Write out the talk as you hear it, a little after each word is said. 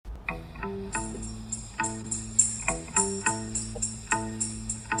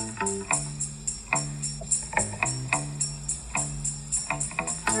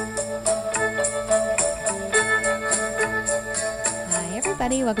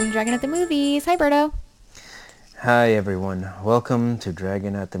Hey, welcome to Dragon at the Movies. Hi, Berto. Hi everyone, welcome to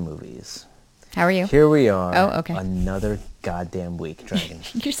Dragon at the Movies. How are you? Here we are. Oh, okay. Another goddamn week, Dragon.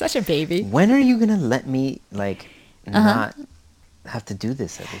 You're such a baby. When are you gonna let me not have to do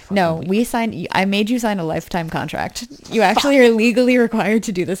this every fucking No, week? I made you sign a lifetime contract. You actually are legally required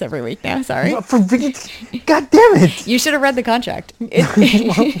to do this every week now. Sorry. God damn it! You should have read the contract.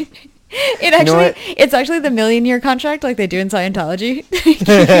 It's actually the 1,000,000-year contract like they do in Scientology.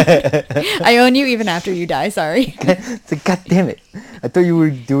 I own you even after you die. Sorry. God damn it! I thought you were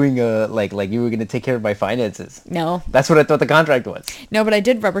doing like you were gonna take care of my finances. No. That's what I thought the contract was. No, but I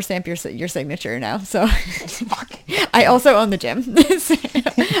did rubber stamp your signature now. So Fuck. I also own the gym.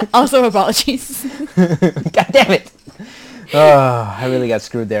 Also, apologies. God damn it! Oh, I really got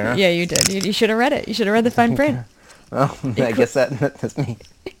screwed there, huh? Yeah, you did. You should have read it. You should have read the fine print. Well, I guess that's me.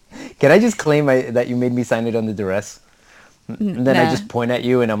 Can I just claim that you made me sign it under duress? And then I just point at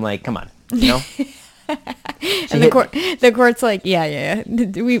you and I'm like, come on, you know? And the court's like, yeah.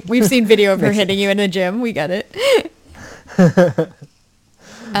 We've seen video of her hitting you in the gym. We got it.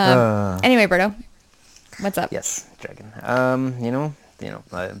 Anyway, Berto, what's up? Yes, Dragon.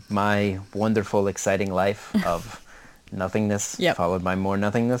 My wonderful, exciting life of nothingness followed by more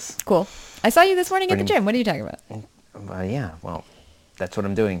nothingness. Cool. I saw you this morning at the gym. What are you talking about? Yeah, well, that's what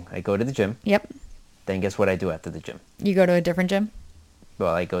I'm doing. I go to the gym. Yep. Then guess what I do after the gym? You go to a different gym?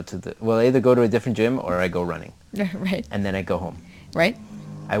 Well, I either go to a different gym or I go running. Right. And then I go home. Right.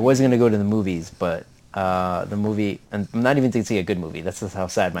 I was going to go to the movies, but the movie, and I'm not even to see a good movie. That's just how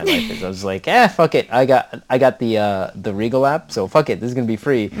sad my life is. I was like, fuck it. I got the Regal app, so fuck it. This is going to be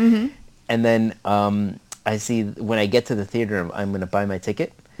free. Mm-hmm. And then I see when I get to the theater, I'm going to buy my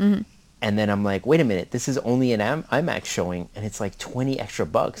ticket. Mm-hmm. And then I'm like, wait a minute, this is only an IMAX showing, and it's like $20 extra.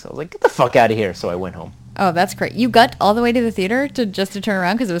 I was like, get the fuck out of here. So I went home. Oh, that's great. You got all the way to the theater just to turn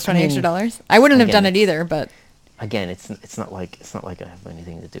around because it was $20 extra? I wouldn't have done it either, but... Again, it's not like I have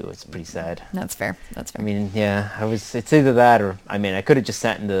anything to do. It's pretty sad. That's fair. I mean, yeah, it's either that or, I mean, I could have just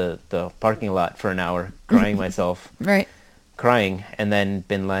sat in the parking lot for an hour crying myself. Right. Crying, and then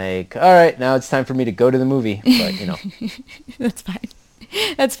been like, all right, now it's time for me to go to the movie. But, you know. That's fine.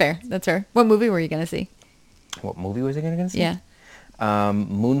 That's fair. That's fair. What movie were you going to see? What movie was I going to see? Yeah.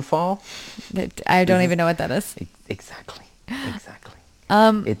 Moonfall. I don't even know what that is. Exactly.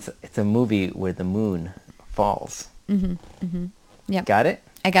 It's a movie where the moon falls. Mm-hmm. Mm-hmm. Yep. Got it?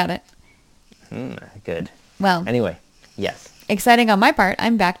 I got it. Good. Well. Anyway, yes. Exciting on my part.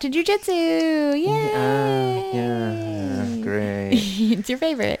 I'm back to jiu-jitsu. Yay! Yeah, great. It's your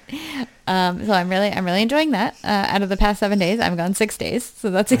favorite. So I'm really enjoying that. Out of the past 7 days, I've gone 6 days, so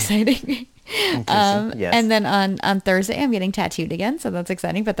that's exciting. Yes. And then on Thursday, I'm getting tattooed again, so that's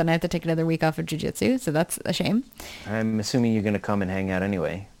exciting. But then I have to take another week off of jiu-jitsu, so that's a shame. I'm assuming you're gonna come and hang out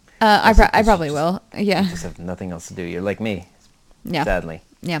anyway. I probably will. Yeah. You just have nothing else to do. You're like me. Yeah. Sadly.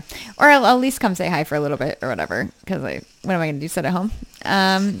 Yeah. Or I'll at least come say hi for a little bit or whatever. Because what am I going to do? Sit at home?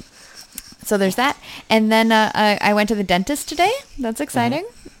 So there's that. And then I went to the dentist today. That's exciting.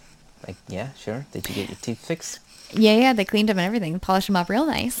 Mm-hmm. Yeah, sure. Did you get your teeth fixed? Yeah. They cleaned them and everything. Polished them up real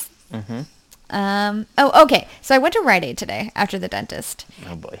nice. Mm-hmm. Okay. So I went to Rite Aid today after the dentist.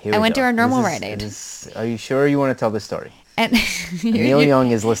 Oh boy. I went to our normal Rite Aid. Are you sure you want to tell this story? And Neil Young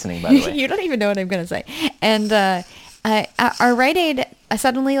is listening, by the way. You don't even know what I'm going to say. And our Rite Aid,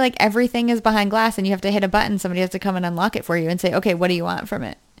 suddenly like everything is behind glass and you have to hit a button. Somebody has to come and unlock it for you and say, okay, what do you want from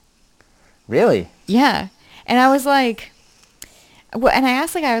it? Really? Yeah. And I was like, and I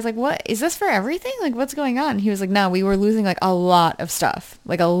asked the guy, I was like, what, is this for everything? Like, what's going on? He was like, no, we were losing like a lot of stuff.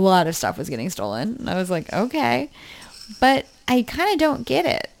 Like a lot of stuff was getting stolen. And I was like, okay, but I kind of don't get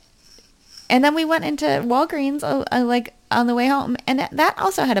it. And then we went into Walgreens like on the way home, and that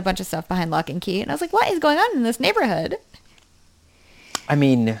also had a bunch of stuff behind lock and key. And I was like, what is going on in this neighborhood? I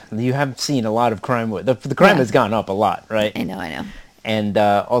mean, you have seen a lot of crime. The crime has gone up a lot, right? I know. And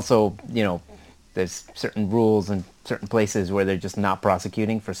also, you know, there's certain rules in certain places where they're just not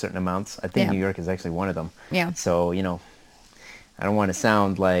prosecuting for certain amounts. I think New York is actually one of them. Yeah. So, you know, I don't want to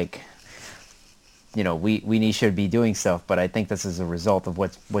sound like, you know, we should be doing stuff, but I think this is a result of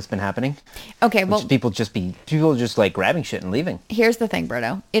what's been happening. Okay, well, people just like grabbing shit and leaving. Here's the thing,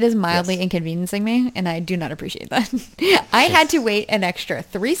 Berto. It is mildly inconveniencing me, and I do not appreciate that. I had to wait an extra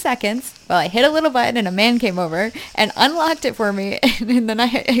 3 seconds while I hit a little button, and a man came over and unlocked it for me, and then I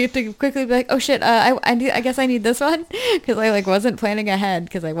had to quickly be like, oh shit, I guess I need this one, because I like wasn't planning ahead,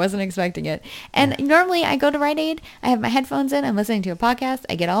 because I wasn't expecting it. And normally I go to Rite Aid, I have my headphones in, I'm listening to a podcast,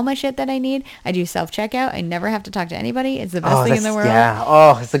 I get all my shit that I need, I do self-checkout, I never have to talk to anybody. It's the best thing in the world.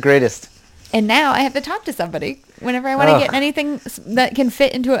 Yeah, it's the greatest. And now I have to talk to somebody whenever I want to get anything that can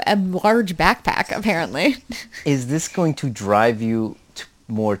fit into a large backpack, apparently. Is this going to drive you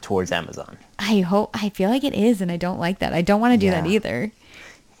more towards Amazon? I feel like it is, and I don't like that. I don't want to do that either.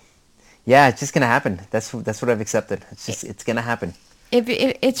 Yeah, it's just going to happen. That's what I've accepted. It's going to happen. If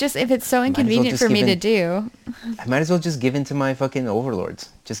it's so inconvenient for me to do. I might as well just give in to my fucking overlords.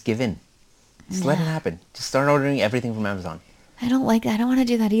 Just give in. Just let it happen. Just start ordering everything from Amazon. I don't want to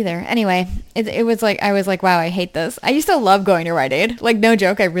do that either. Anyway, it was like, I was like, wow, I hate this. I used to love going to Rite Aid. Like, no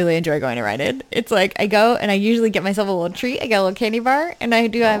joke, I really enjoy going to Rite Aid. It's like, I go and I usually get myself a little treat. I get a little candy bar, and I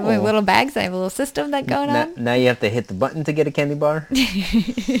do have my little bags. I have a little system that going on. Now you have to hit the button to get a candy bar?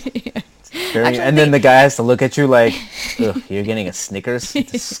 And then the guy has to look at you like, ugh, you're getting a Snickers?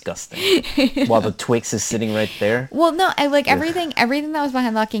 Disgusting. While the Twix is sitting right there. Well, no, I like everything that was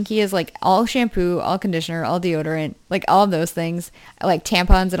behind Lock and Key is like all shampoo, all conditioner, all deodorant, like all of those things. Like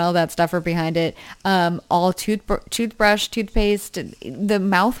tampons and all that stuff are behind it. All toothbrush, toothpaste, the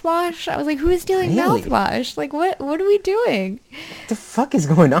mouthwash. I was like, who is stealing mouthwash? Like, what are we doing? What the fuck is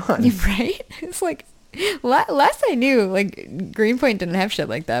going on? Right? It's like, last I knew, like, Greenpoint didn't have shit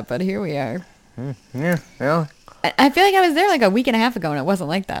like that, but here we are. Yeah, well. I feel like I was there like a week and a half ago and it wasn't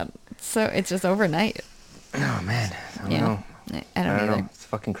like that. So it's just overnight. Oh, man. I don't know. I don't know. It's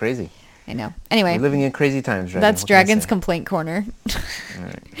fucking crazy. I know. Anyway. We're living in crazy times, Dragon. That's Dragon's complaint corner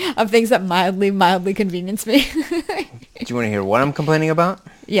of things that mildly convenience me. Do you want to hear what I'm complaining about?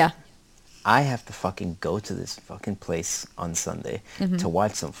 Yeah. I have to fucking go to this fucking place on Sunday to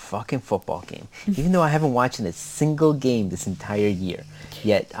watch some fucking football game. Even though I haven't watched a single game this entire year.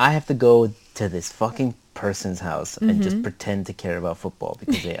 Yet I have to go to this fucking person's house and just pretend to care about football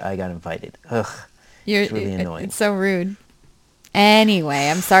because I got invited. Ugh. It's really annoying. It's so rude. Anyway,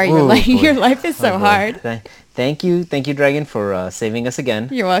 I'm sorry. Your life is so hard. Thank you, Dragon, for saving us again.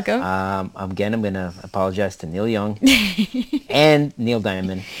 You're welcome. I'm going to apologize to Neil Young and Neil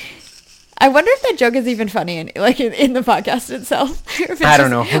Diamond. I wonder if that joke is even funny in the podcast itself. I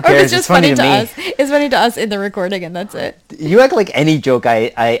don't know. Who cares? Or if it's just funny to me. us. It's funny to us in the recording, and that's it. You act like any joke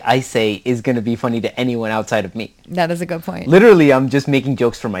I say is going to be funny to anyone outside of me. That is a good point. Literally, I'm just making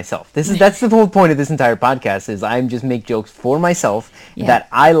jokes for myself. That's the whole point of this entire podcast is I'm just make jokes for myself that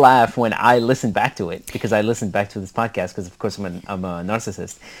I laugh when I listen back to it because I listen back to this podcast because of course I'm a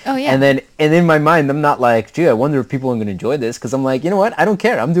narcissist. Oh yeah. And in my mind I'm not like, gee, I wonder if people are going to enjoy this because I'm like, you know what? I don't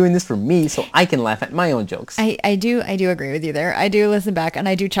care. I'm doing this for me so I can laugh at my own jokes. I do agree with you there. I do listen back and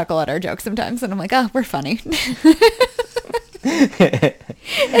I do chuckle at our jokes sometimes and I'm like, oh, we're funny.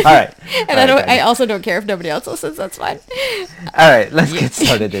 All right. And I also don't care if nobody else listens. That's fine. All right. Let's get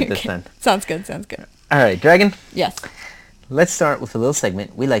started at this time. Sounds good. All right. Dragon? Yes. Let's start with a little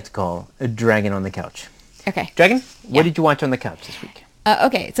segment we like to call a Dragon on the Couch. Okay. Dragon, what did you watch on the couch this week?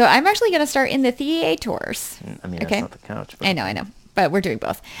 Okay. So I'm actually going to start in the theaters. I mean, that's not the couch. But... I know. But we're doing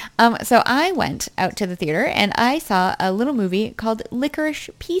both. So I went out to the theater and I saw a little movie called Licorice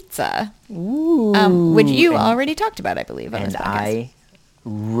Pizza. Ooh. Which you already talked about, I believe, on this podcast. I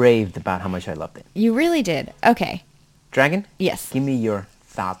raved about how much I loved it. You really did. Okay. Dragon? Yes. Give me your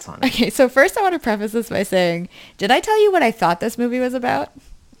thoughts on it. Okay, so first I want to preface this by saying, did I tell you what I thought this movie was about?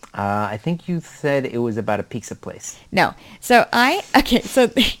 I think you said it was about a pizza place. No. So I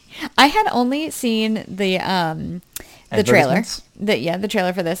had only seen the trailer. The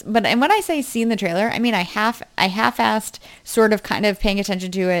trailer for this. And when I say seen the trailer, I mean I half-assed sort of kind of paying attention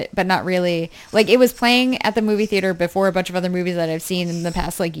to it, but not really. Like it was playing at the movie theater before a bunch of other movies that I've seen in the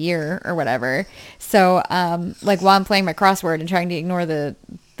past like year or whatever. So like while I'm playing my crossword and trying to ignore the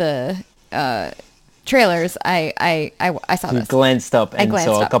trailers, I saw this. You glanced up and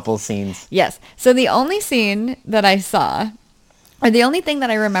saw a couple scenes. Yes. So the only scene that I saw, or the only thing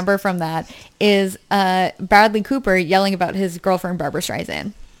that I remember from that is Bradley Cooper yelling about his girlfriend Barbara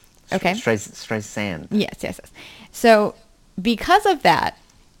Streisand. Okay. Streisand. Yes. So because of that,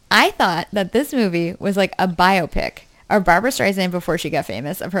 I thought that this movie was like a biopic of Barbara Streisand before she got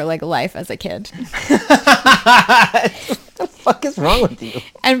famous, of her like life as a kid. What the fuck is wrong with you?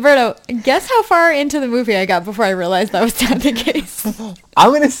 And Berto, guess how far into the movie I got before I realized that was not the case?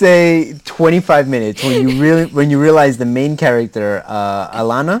 I'm gonna say 25 minutes when you realize the main character,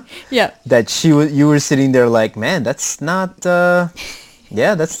 Alana. Yeah. That you were sitting there like, man, that's not. I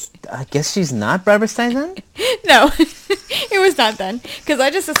guess she's not Barbara Streisand. No, it was not then, because I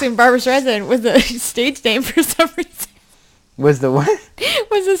just assumed Barbara Streisand was a stage name for some reason. Was the what?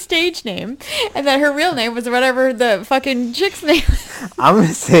 Was a stage name, and that her real name was whatever the fucking chick's name was. I'm gonna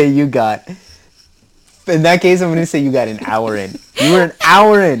say you got. In that case, I'm gonna say you got an hour in. You were an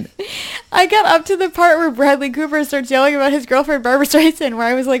hour in. I got up to the part where Bradley Cooper starts yelling about his girlfriend Barbara Streisand, where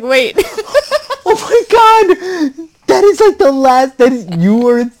I was like, wait. Oh my god! That is like the last. That is, you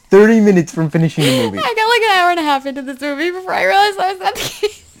were 30 minutes from finishing the movie. I got like an hour and a half into this movie before I realized that was not the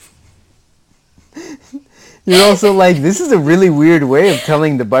case. You're also like, this is a really weird way of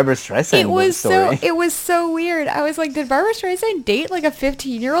telling the Barbara Streisand story. It was so weird. I was like, did Barbara Streisand date like a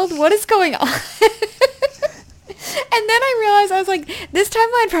 15-year-old? What is going on? And then I realized, I was like, this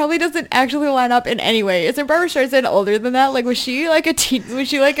timeline probably doesn't actually line up in any way. Isn't Barbara Streisand older than that? Like, was she like a teen? Was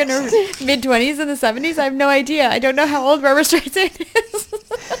she like in her mid-20s in the 70s? I have no idea. I don't know how old Barbara Streisand is.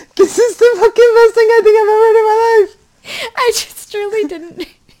 This is the fucking best thing I think I've ever heard in my life. I just truly didn't.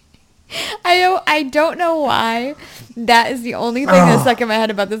 I don't know why. That is the only thing that stuck in my head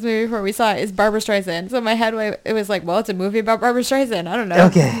about this movie before we saw it is Barbara Streisand. So in my head, it was like, well, it's a movie about Barbara Streisand. I don't know.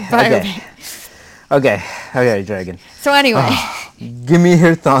 Okay, Dragon. So anyway. Give me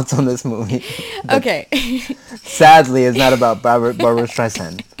your thoughts on this movie. Okay. Sadly, it's not about Barbara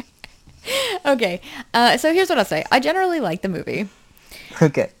Streisand. Okay. So here's what I'll say. I generally like the movie.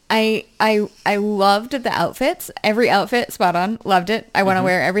 Okay. I loved the outfits. Every outfit, spot on. Loved it. I want to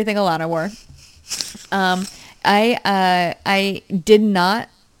wear everything Alana wore. I did not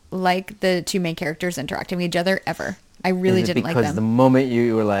like the two main characters interacting with each other ever. I really didn't like them. Because the moment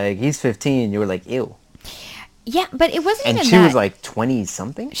you were like, he's 15, you were like, ew. Yeah, but it wasn't even that. And she was like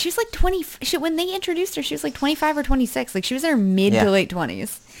 20-something? She was like 20. When they introduced her, she was like 25 or 26. Like, she was in her mid to late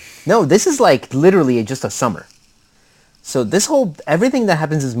 20s. No, this is like literally just a summer. So everything that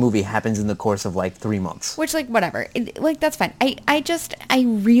happens in this movie happens in the course of like 3 months. Which, like, whatever. That's fine. I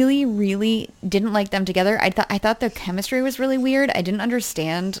really, really didn't like them together. I thought their chemistry was really weird. I didn't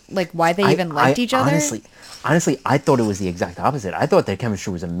understand, like, why they even liked each other. Honestly, I thought it was the exact opposite. I thought their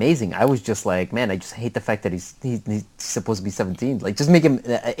chemistry was amazing. I was just like, man, I just hate the fact that he's supposed to be 17. Like, just make him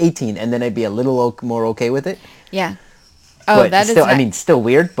 18, and then I'd be a little more okay with it. Yeah. Oh, but still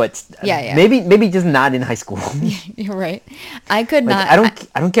weird, but yeah. Maybe just not in high school. You're right. I could not. I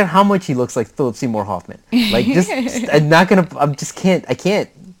don't care how much he looks like Philip Seymour Hoffman. Like, I can't.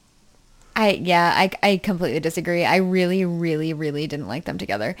 I completely disagree. I really, really, really didn't like them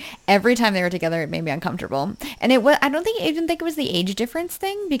together. Every time they were together, it made me uncomfortable. And I don't even think it was the age difference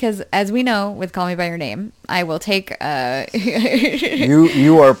thing, because as we know with Call Me by Your Name, I will take you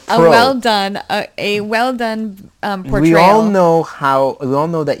are pro. a well done portrayal. We all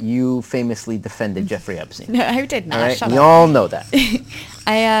know that you famously defended Jeffrey Epstein. No, I did not. All right? Shut we up. all know that.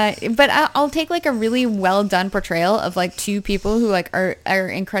 But I'll take like a really well done portrayal of like two people who like are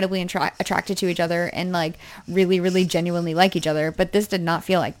incredibly attracted to each other and like really, really genuinely like each other. But this did not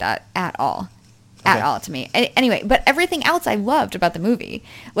feel like that at all. At all to me. Anyway, but everything else I loved about the movie.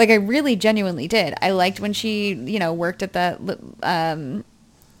 Like, I really genuinely did. I liked when she, worked at that,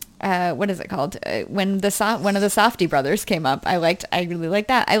 what is it called? When one of the Safdie brothers came up, I really liked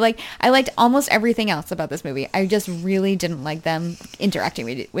that. I liked almost everything else about this movie. I just really didn't like them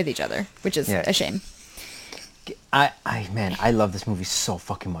interacting with each other, which is a shame. I love this movie so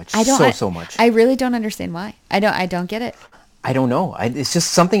fucking much. So much. I really don't understand why. I don't get it. I don't know. It's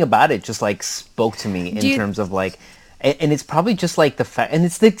just something about it just like spoke to me in terms of like, and it's probably just like the fact, and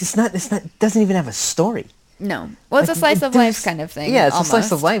it's not doesn't even have a story. No. Well, it's a slice of life kind of thing. Yeah, it's almost. A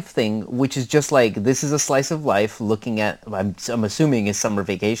slice of life thing, which is just like, this is a slice of life looking at, I'm assuming is summer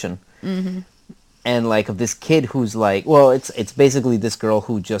vacation. Mm-hmm. And like of this kid who's like, well, it's basically this girl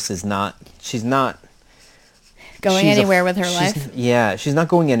who just she's not going anywhere with her life. Yeah, she's not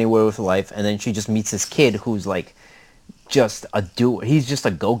going anywhere with her life. And then she just meets this kid who's like just a doer. He's just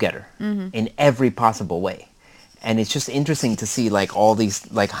a go-getter in every possible way. And it's just interesting to see like all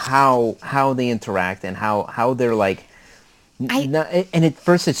these, like how they interact and how they're like, and at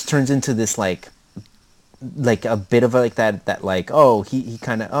first it turns into this like a bit of like that like, oh, he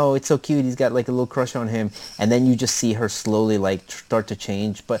kind of, oh, it's so cute, he's got like a little crush on him, and then you just see her slowly like start to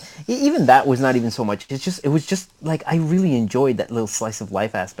change. But even that was not even so much. It was just like, I really enjoyed that little slice of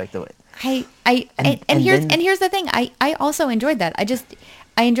life aspect of it. Here's the thing. I also enjoyed that.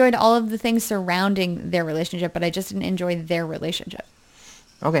 I enjoyed all of the things surrounding their relationship, but I just didn't enjoy their relationship.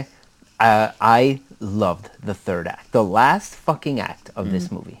 Okay. I loved the third act. The last fucking act of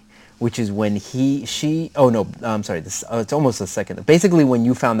this movie, which is when it's almost the second. Basically when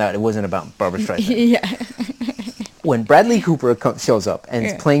you found out it wasn't about Barbara Streisand. Yeah. When Bradley Cooper shows up and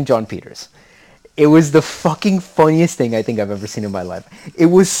is playing John Peters, it was the fucking funniest thing I think I've ever seen in my life. It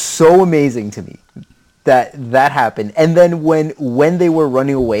was so amazing to me that happened. And then when they were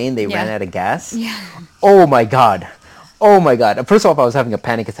running away and they ran out of gas, oh my god, Oh my god! First off, I was having a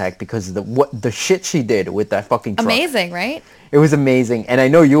panic attack because of the shit she did with that fucking truck. Amazing, right? It was amazing, and I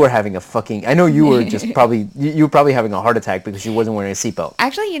know you were having I know you were just probably you were probably having a heart attack because she wasn't wearing a seatbelt.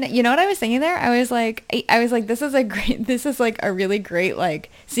 Actually, you know what I was thinking there? I was like, this is like a really great, like,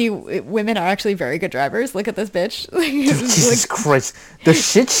 see, women are actually very good drivers. Look at this bitch. Jesus Christ, the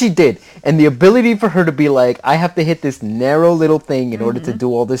shit she did, and the ability for her to be like, I have to hit this narrow little thing in order to do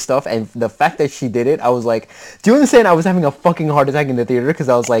all this stuff, and the fact that she did it, I was like, do you understand? I was having a fucking heart attack in the theater because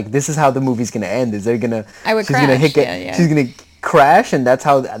I was like, this is how the movie's gonna end. Is they're gonna? I would she's crash. Gonna hit it. Yeah. She's gonna crash, and that's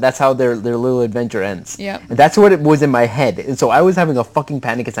how their little adventure ends. Yep. And that's what it was in my head, and so I was having a fucking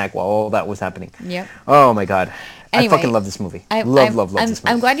panic attack while all that was happening. Yep. Oh my god. Anyway, I fucking love this movie. Love this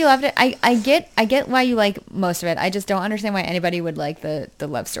movie. I'm glad you loved it. I get why you like most of it. I just don't understand why anybody would like the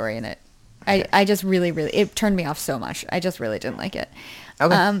love story in it. I just really it turned me off so much. I just really didn't like it.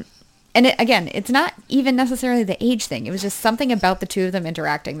 Okay. And again, it's not even necessarily the age thing. It was just something about the two of them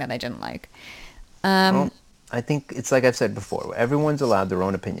interacting that I didn't like. Well, I think it's like I've said before. Everyone's allowed their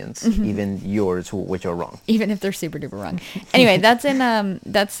own opinions, even yours, which are wrong. Even if they're super duper wrong. Anyway, that's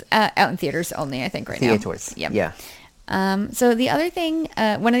out in theaters only, I think, right now. Theaters. Yep. Yeah. So the other thing,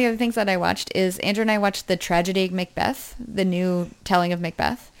 one of the other things that I watched is Andrew and I watched The Tragedy of Macbeth, the new telling of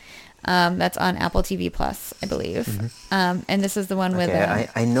Macbeth. That's on Apple TV Plus, I believe. And this is the one with...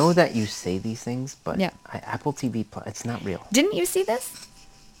 I know that you say these things, but yeah. Apple TV Plus, it's not real. Didn't you see this?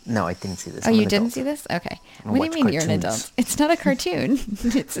 No, I didn't see this. Oh, you didn't see this? Okay. What do you mean you're an adult? It's not a cartoon.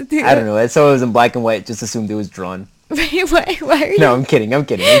 I don't know. I saw it was in black and white. Just assumed it was drawn. Why are you... No, I'm kidding. Go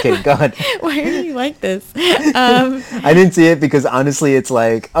ahead. Why are you like this? I didn't see it because honestly, it's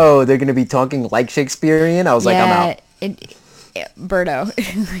like, oh, they're going to be talking like Shakespearean. I was like, I'm out. Berto.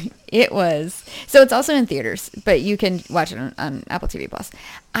 It was. So it's also in theaters, but you can watch it on Apple TV Plus.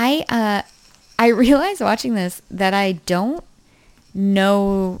 I realized watching this that I don't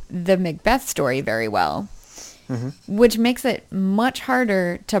know the Macbeth story very well, which makes it much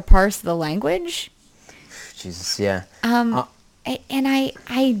harder to parse the language. Jesus, yeah. I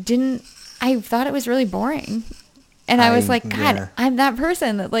thought it was really boring. And I was like, God, yeah. I'm that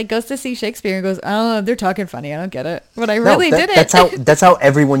person that like goes to see Shakespeare and goes, oh, they're talking funny. I don't get it. But I really didn't. That's how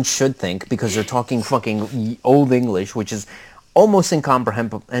everyone should think because they're talking fucking Old English, which is almost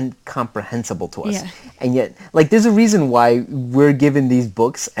incomprehensible to us. Yeah. And yet, like, there's a reason why we're given these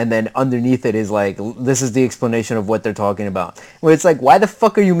books and then underneath it is like, this is the explanation of what they're talking about. Where it's like, why the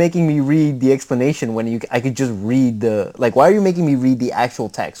fuck are you making me read the explanation when I could just read why are you making me read the actual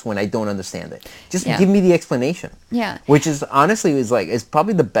text when I don't understand it? Just give me the explanation. Yeah. Which is, honestly, is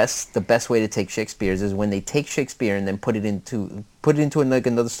probably the best way to take Shakespeare's is when they take Shakespeare and then put it into like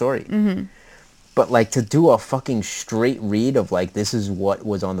another story. Mm-hmm. But like to do a fucking straight read of like this is what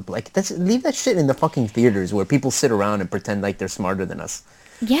was on the leave that shit in the fucking theaters where people sit around and pretend like they're smarter than us.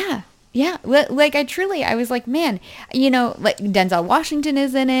 Yeah. Like I was like, man, like Denzel Washington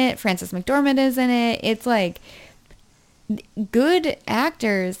is in it, Frances McDormand is in it. It's like good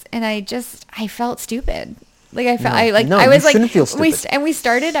actors, and I felt stupid. Like I felt, I was like, feel stupid. we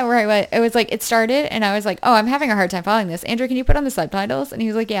started where it was like, it started and I was like, oh, I'm having a hard time following this. Andrew, can you put on the subtitles? And he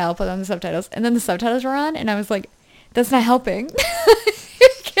was like, yeah, I'll put on the subtitles. And then the subtitles were on and I was like, that's not helping.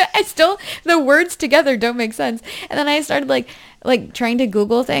 The words together don't make sense. And then I started like trying to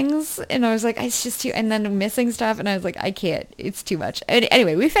Google things and I was like, it's just too, and then missing stuff. And I was like, I can't, it's too much. And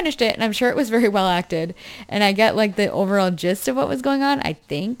anyway, we finished it and I'm sure it was very well acted. And I get like the overall gist of what was going on, I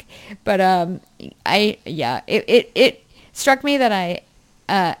think. But, it struck me that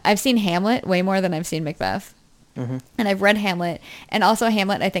I've seen Hamlet way more than I've seen Macbeth. Mm-hmm. And I've read Hamlet, and also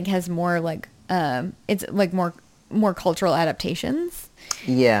Hamlet I think has more like, it's like more cultural adaptations.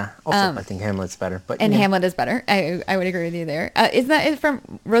 Yeah. Also, I think Hamlet's better. And Hamlet is better. I would agree with you there. Isn't that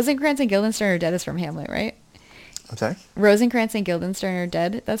from Rosencrantz and Guildenstern are Dead is from Hamlet, right? I'm sorry? Rosencrantz and Guildenstern are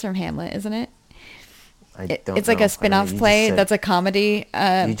Dead. That's from Hamlet, isn't it? It's like know. a spin-off play that's a comedy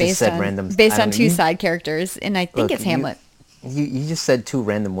based on two side characters, and I think it's Hamlet. You just said two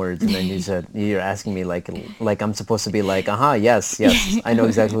random words, and then you said you're asking me like I'm supposed to be like, yes, I know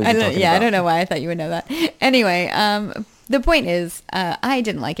exactly what you're talking about. Yeah, I don't know why I thought you would know that. Anyway, the point is, I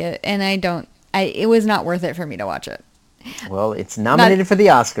didn't like it, and it was not worth it for me to watch it. Well, it's nominated for the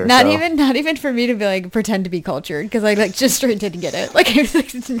Oscar. Not even for me to be like pretend to be cultured because I like just straight didn't get it. Like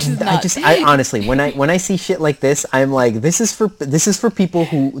I honestly when I see shit like this, I'm like this is for people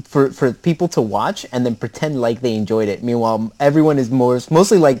for people to watch and then pretend like they enjoyed it. Meanwhile, everyone is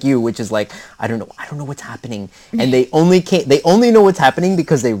mostly like you, which is like I don't know what's happening, and they only know what's happening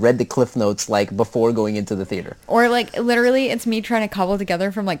because they read the Cliff Notes like before going into the theater. Or like literally, it's me trying to cobble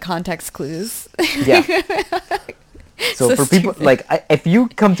together from like context clues. Yeah. So So for people stupid. like, if you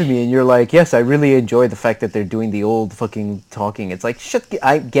come to me and you're like, yes, I really enjoy the fact that they're doing the old fucking talking. It's like,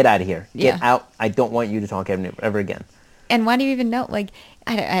 get out of here, Yeah. get out. I don't want you to talk ever again. And why do you even know? Like,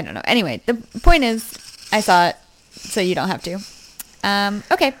 I don't know. Anyway, the point is, I saw it, so you don't have to.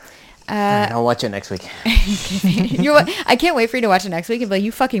 Okay. All right, I'll watch it next week. I can't wait for you to watch it next week and be like,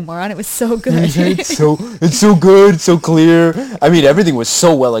 you fucking moron, it was so good. it's so good, so clear. I mean, everything was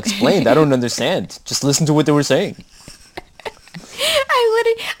so well explained. I don't understand. Just listen to what they were saying.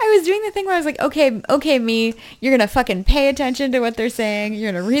 I was doing the thing where I was like, okay, me, you're gonna fucking pay attention to what they're saying.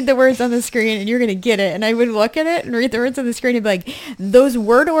 You're gonna read the words on the screen and you're gonna get it. And I would look at it and read the words on the screen and be like, those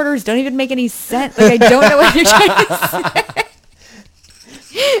word orders don't even make any sense. Like, I don't know what you're trying to say.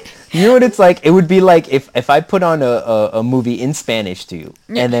 You know what it's like? It would be like if I put on a movie in Spanish to you,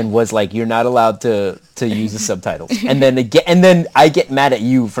 and then was like, you're not allowed to use the subtitles, and then I get mad at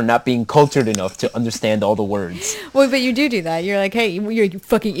you for not being cultured enough to understand all the words. Well, but you do that. You're like, hey, you're you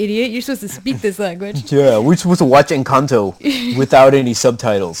fucking idiot. You're supposed to speak this language. Yeah, we're supposed to watch Encanto without any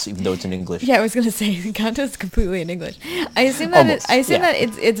subtitles, even though it's in English. Yeah, I was gonna say Encanto's completely in English. I assume Almost, that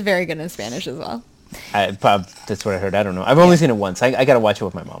it's very good in Spanish as well. That's what I heard. I don't know. I've only seen it once. I gotta watch it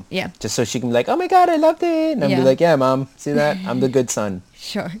with my mom. Yeah. Just so she can be like, oh my god, I loved it, and I'll Yeah. be like, yeah, mom, see that? I'm the good son.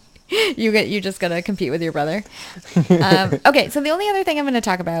 Sure. You just gotta compete with your brother. Okay, so the only other thing I'm gonna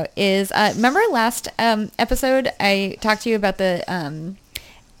talk about is remember last episode I talked to you about the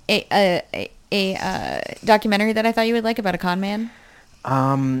a documentary that I thought you would like about a con man.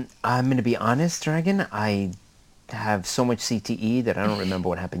 I'm gonna be honest, Dragon. I have so much CTE that I don't remember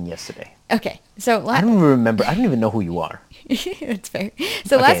what happened yesterday. Okay, so I don't remember. I don't even know who you are. That's fair.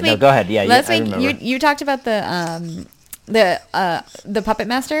 So Okay, last no, week, go ahead. Yeah, last I week remember. you talked about the puppet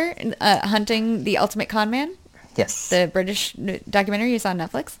master hunting the ultimate con man, Yes. the British documentary you saw on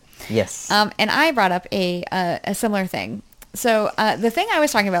Netflix. Yes. And I brought up a similar thing. So the thing I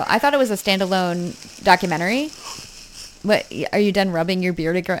was talking about, I thought it was a standalone documentary. What, are you done rubbing your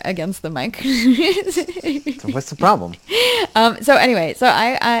beard against the mic? So what's the problem? So anyway, so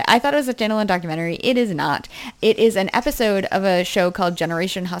I thought it was a standalone documentary. It is not. It is an episode of a show called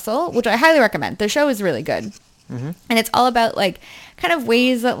Generation Hustle, which I highly recommend. The show is really good. Mm-hmm. And it's all about like kind of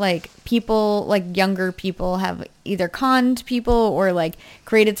ways that like people, like younger people have either conned people or like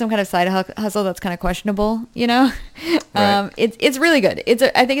created some kind of side hustle that's kind of questionable, you know? Right. It's really good.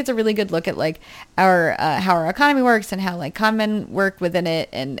 I think it's a really good look at like our how our economy works and how like con men work within it,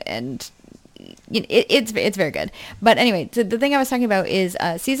 and you know, it's very good. But anyway, so the thing I was talking about is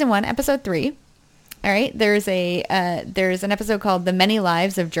season 1, episode 3. All right, there's an episode called "The Many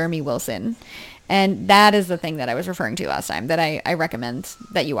Lives of Jeremy Wilson," and that is the thing that I was referring to last time that I recommend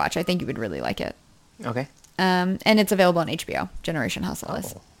that you watch. I think you would really like it. Okay. And it's available on HBO. Generation Hustle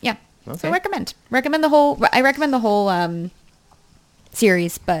is. Yeah. Okay. So recommend the whole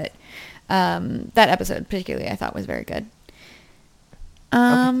series, but that episode particularly I thought was very good.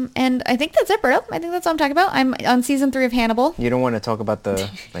 And I think that's it, Berto. I think that's all I'm talking about. I'm on season 3 of Hannibal. You don't want to talk about the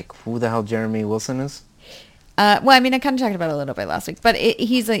like who the hell Jeremy Wilson is? Well, I mean, I kind of talked about it a little bit last week, but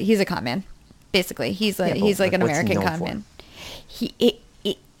he's a con man, basically. He's like an what's he American known con for? man.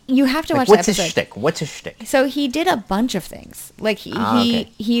 You have to Like, watch what's the his episode. shtick? What's his shtick? So he did a bunch of things. Like okay.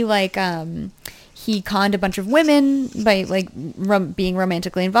 He conned a bunch of women by like being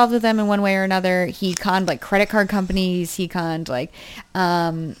romantically involved with them in one way or another. He conned like credit card companies. He conned like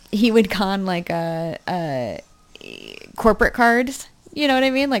he would con like corporate cards. You know what I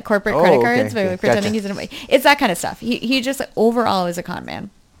mean? Like corporate credit okay, cards by okay, like, pretending gotcha. he's it's that kind of stuff. He just overall is a con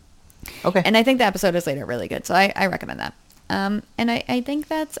man. Okay. And I think the episode is later really good, so I recommend that. And I think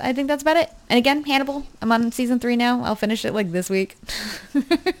that's about it. And again, Hannibal, I'm on season 3 now. I'll finish it like this week,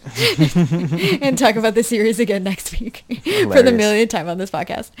 and talk about the series again next week for the Hilarious. millionth time on this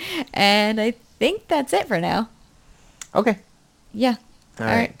podcast. And I think that's it for now. Okay. Yeah. All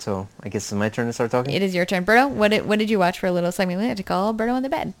right. So I guess it's my turn to start talking. It is your turn, Berto. What did you watch for a little segment we had to call Berto on the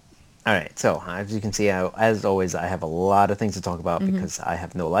bed? All right. So as you can see, as always, I have a lot of things to talk about Mm-hmm. because I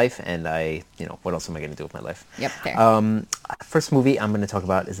have no life, and what else am I going to do with my life? Yep. Fair. First movie I'm going to talk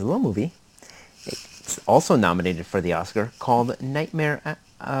about is a little movie. It's also nominated for the Oscar called Nightmare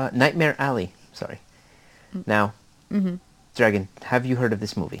Alley. Sorry. Now, Dragon, have you heard of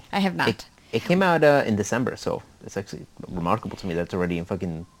this movie? I have not. It came out in December, so it's actually remarkable to me that it's already in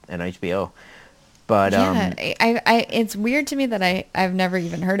HBO. But Yeah, it's weird to me that I've never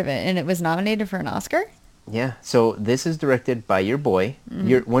even heard of it, and it was nominated for an Oscar. yeah, so this is directed by your boy,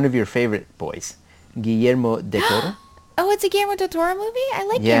 one of your favorite boys, Guillermo del Toro. Oh, it's a Guillermo del Toro movie? I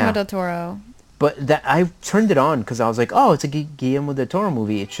like Yeah. Guillermo del Toro. but that I turned it on because I was like, oh, it's a Guillermo del Toro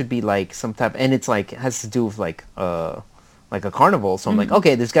movie. It should be like some type, and it's like has to do with like a carnival. So I'm like,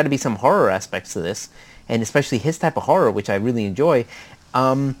 okay, there's got to be some horror aspects to this, and especially his type of horror, which I really enjoy.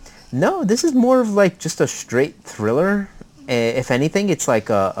 No, this is more of like just a straight thriller. If anything, it's like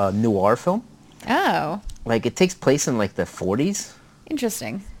a noir film. Oh, Like it takes place in like the 40s.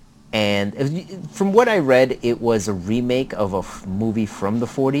 interesting. And from what I read, it was a remake of a movie from the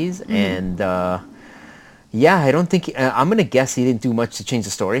 40s. And yeah, I don't think... I'm going to guess he didn't do much to change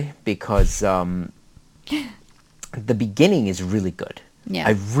the story because the beginning is really good. Yeah.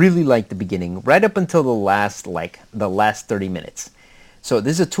 I really like the beginning, right up until the last 30 minutes. So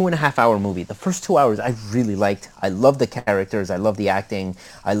this is a 2.5 hour movie. The first 2 hours I really liked. I love the characters. I love the acting.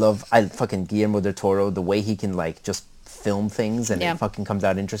 I fucking Guillermo del Toro, the way he can like just film things and it fucking comes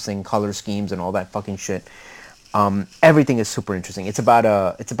out interesting, color schemes and all that fucking shit. Everything is super interesting. It's about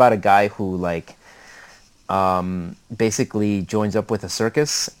a guy who like basically joins up with a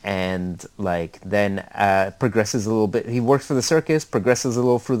circus and like then progresses a little bit. He works for the circus, progresses a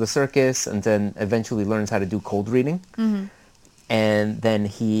little through the circus, and then eventually learns how to do cold reading. Mm-hmm. And then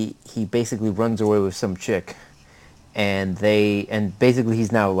he basically runs away with some chick, and basically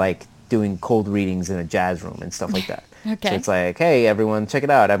he's now like doing cold readings in a jazz room and stuff like that. Okay. So it's like, hey everyone, check it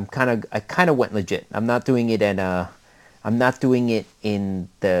out. I kind of went legit. I'm not doing it in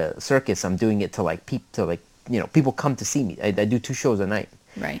the circus. I'm doing it to people come to see me. I do 2 shows a night.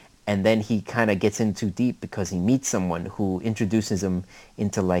 Right. And then he kind of gets in too deep because he meets someone who introduces him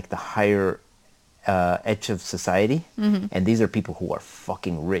into like the higher edge of society. Mm-hmm. And these are people who are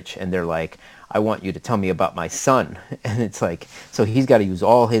fucking rich, and they're like, I want you to tell me about my son. And it's like, so he's got to use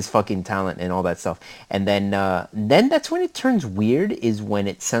all his fucking talent and all that stuff. And then that's when it turns weird, is when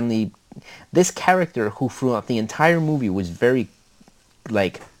it suddenly, this character who throughout the entire movie was very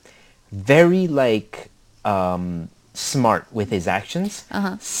smart with his actions,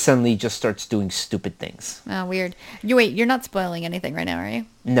 suddenly just starts doing stupid things. Oh, weird. You're not spoiling anything right now, are you?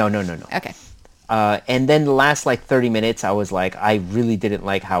 No. Okay. And then the last 30 minutes, I was like, I really didn't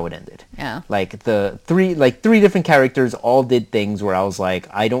like how it ended. Yeah. Like the three different characters all did things where I was like,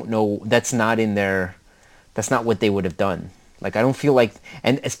 I don't know, that's not what they would have done. Like, I don't feel like,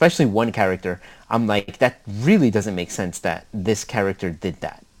 and especially one character, I'm like, that really doesn't make sense that this character did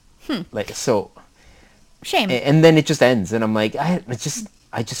that. Like, so. Shame. And then it just ends, and I'm like, I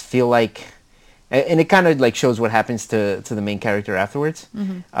just feel like. And it kind of like shows what happens to the main character afterwards,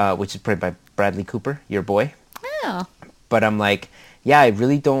 which is played by Bradley Cooper, your boy. Oh. But I'm like, yeah, I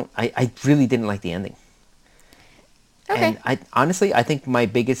really didn't like the ending. Okay. And I think my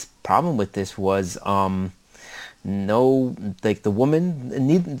biggest problem with this was the woman.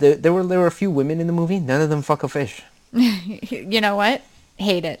 There were a few women in the movie. None of them fuck a fish. You know what?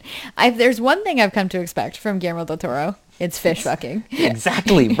 Hate it. There's one thing I've come to expect from Guillermo del Toro. It's fish fucking.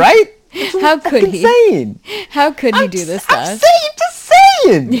 Exactly, right? How could he? Saying. How could he do this to us? Just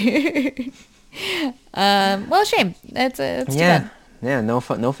saying. Well, shame. It's too bad. Yeah.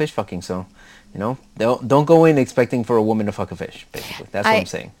 No fish fucking. So, don't go in expecting for a woman to fuck a fish. Basically, that's what I'm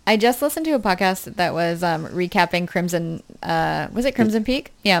saying. I just listened to a podcast that was recapping Crimson. Was it Crimson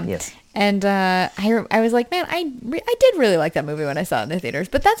Peak? Yeah. Yes. And I was like, man, I did really like that movie when I saw it in the theaters.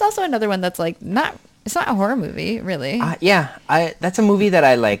 But that's also another one that's like it's not a horror movie, really. Yeah, that's a movie that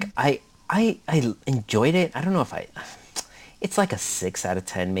I like. I enjoyed it. I don't know if it's like a 6 out of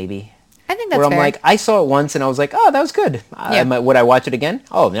 10 maybe. I think that's where I'm fair. like, I saw it once and I was like, oh, that was good. Yeah. Would I watch it again?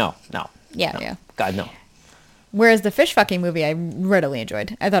 Oh, no. Yeah. God, no. Whereas the fish fucking movie, I readily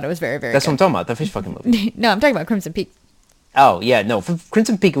enjoyed. I thought it was very, very That's good. what I'm talking about, the fish fucking movie. No, I'm talking about Crimson Peak. Oh, yeah, no. For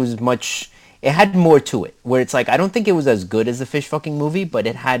Crimson Peak, it had more to it, where it's like, I don't think it was as good as the fish fucking movie, but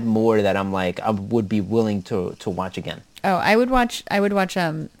it had more that I'm like, I would be willing to watch again. Oh, I would watch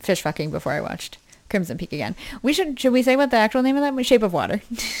fish fucking before I watched Crimson Peak again. Should we say what the actual name of that was? Shape of Water.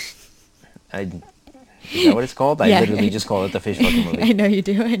 Is that what it's called? I literally just call it the fish fucking movie. I know you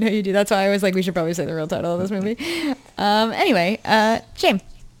do. That's why I was like, we should probably say the real title of this movie. Anyway, shame.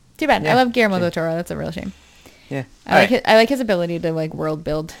 Too bad. Yeah, I love Guillermo shame. del Toro. That's a real shame. Yeah. I like his ability to like world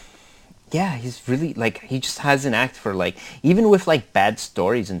build. Yeah, he's really like, he just has an act for like, even with like bad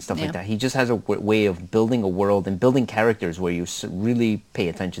stories and stuff like that, he just has a way of building a world and building characters where you really pay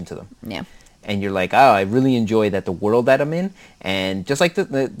attention to them. Yeah. And you're like, oh, I really enjoy the world that I'm in. And just like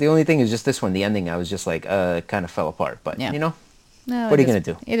the only thing is just this one, the ending, I was just like, it kind of fell apart. But, No, what are you going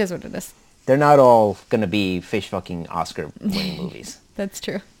to do? It is what it is. They're not all going to be fish fucking Oscar winning movies. That's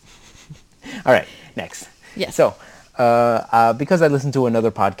true. All right, next. Yes. So, because I listened to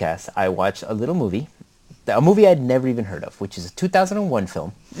another podcast, I watched a movie I'd never even heard of, which is a 2001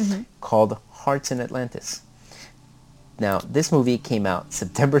 film called Hearts in Atlantis. Now, this movie came out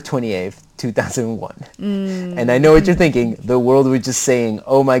September 28th, 2001. And I know what you're thinking. The world was just saying,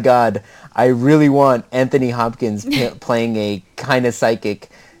 oh my God, I really want Anthony Hopkins playing a kind of psychic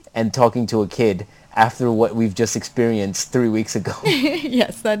and talking to a kid after what we've just experienced 3 weeks ago.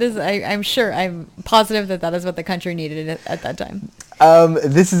 Yes, that is, I'm positive that is what the country needed at that time.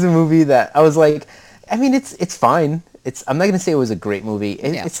 This is a movie that I was like, I mean, it's fine. I'm not going to say it was a great movie.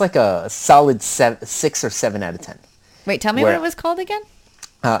 It's like a solid 6 or 7 out of 10. Wait, tell me what it was called again?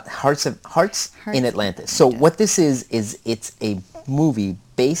 Hearts in Atlantis. So what this is it's a movie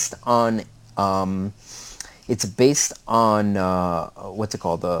based on what's it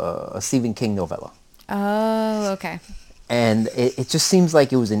called, a Stephen King novella. Oh, okay. And it just seems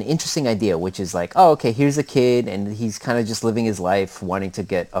like it was an interesting idea, which is like, oh, okay, here's a kid and he's kind of just living his life wanting to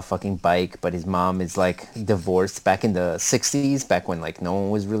get a fucking bike, but his mom is like divorced back in the 60s, back when like no one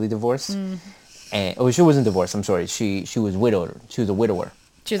was really divorced. And she wasn't divorced, I'm sorry. She was widowed. She was a widower.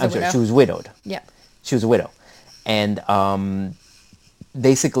 She was widowed. Yeah. She was a widow. And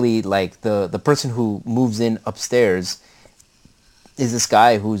basically like the person who moves in upstairs is this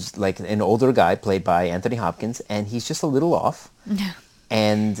guy who's like an older guy played by Anthony Hopkins, and he's just a little off.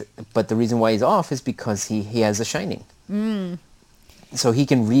 But the reason why he's off is because he has a shining. So he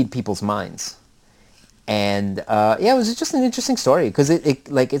can read people's minds. And it was just an interesting story because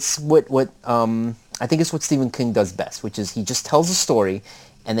it's what I think it's what Stephen King does best, which is he just tells a story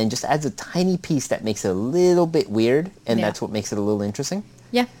and then just adds a tiny piece that makes it a little bit weird, and that's what makes it a little interesting.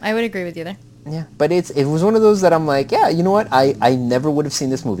 Yeah, I would agree with you there. Yeah, but it was one of those that I'm like, yeah, you know what? I never would have seen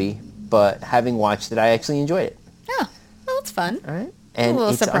this movie, but having watched it, I actually enjoyed it. Oh, well, it's fun. All right. And a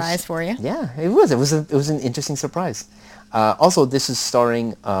little surprise for you. Yeah, it was. It was an interesting surprise. Also, this is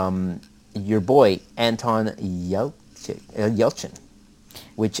starring your boy Anton Yelchin,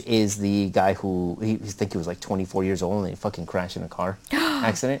 which is the guy who I think he was like 24 years old and he fucking crashed in a car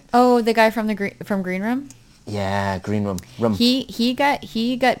accident. Oh, the guy from Green Room. Yeah, Green Room. He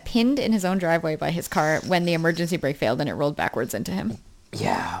got pinned in his own driveway by his car when the emergency brake failed and it rolled backwards into him.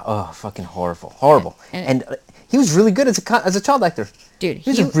 Yeah. Oh, fucking horrible. And he was really good as a child actor. Dude, he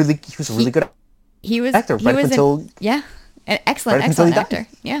was a really good actor. An excellent actor.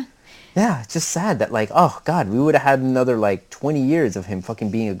 Yeah. Yeah, it's just sad that like, oh God, we would have had another like 20 years of him fucking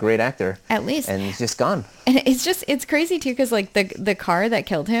being a great actor. At least. And he's just gone. And it's crazy too, because like the car that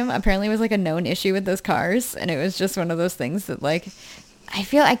killed him apparently was like a known issue with those cars. And it was just one of those things that like, I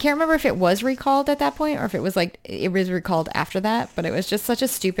can't remember if it was recalled at that point or if it was like, it was recalled after that. But it was just such a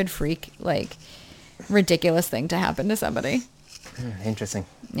stupid freak, like ridiculous thing to happen to somebody. Interesting.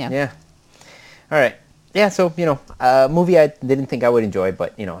 Yeah. All right. Yeah, so, a movie I didn't think I wound enjoy,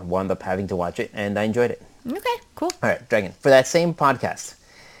 but, I wound up having to watch it, and I enjoyed it. Okay, cool. All right, Dragon. For that same podcast,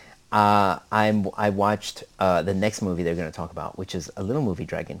 I watched the next movie they're going to talk about, which is a little movie,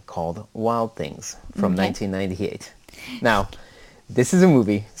 Dragon, called Wild Things from 1998. Now, this is a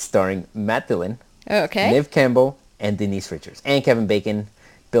movie starring Matt Dillon, Neve Campbell, and Denise Richards, and Kevin Bacon,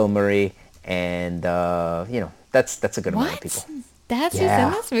 Bill Murray, and, that's a good amount of people. That's who's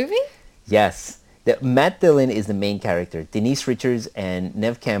in this movie? Yes. Matt Dillon is the main character. Denise Richards and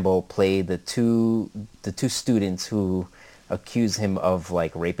Neve Campbell play the two students who accuse him of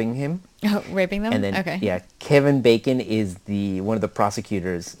like raping him. Oh, raping them? And then okay. Kevin Bacon is one of the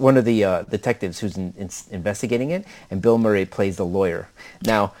prosecutors, one of the detectives who's investigating it, and Bill Murray plays the lawyer.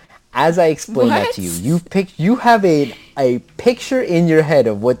 Now, as I explain that to you, you have a picture in your head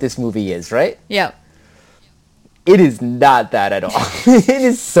of what this movie is, right? Yeah. It is not that at all. It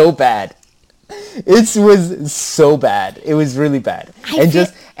is so bad. It was so bad. It was really bad.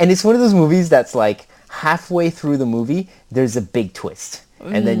 And it's one of those movies that's like halfway through the movie, there's a big twist.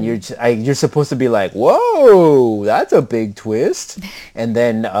 And then you're supposed to be like, whoa, that's a big twist. And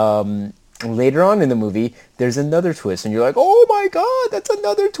then later on in the movie, there's another twist. And you're like, oh my God, that's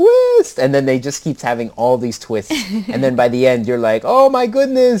another twist. And then they just keeps having all these twists. And then by the end, you're like, oh my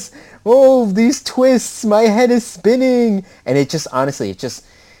goodness. Oh, these twists. My head is spinning. And it just, honestly, it just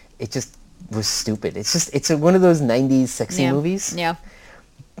was stupid. It's one of those 90s sexy movies. Yeah.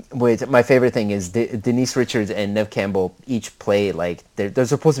 With my favorite thing is Denise Richards and Neve Campbell each play like they're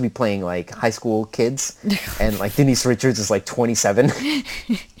supposed to be playing like high school kids, and like Denise Richards is like 27,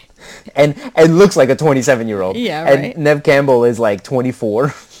 and looks like a 27-year-old. Yeah, right. And Neve Campbell is like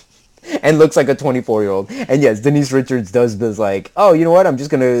 24. And looks like a 24-year-old. And yes, Denise Richards does this like, oh, you know what? I'm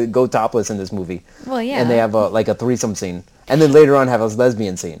just going to go topless in this movie. Well, yeah. And they have like a threesome scene. And then later on have a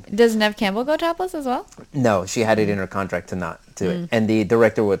lesbian scene. Does Nev Campbell go topless as well? No, she had it in her contract to not do it. And the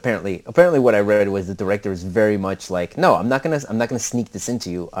director would apparently what I read was the director is very much like, no, I'm not gonna sneak this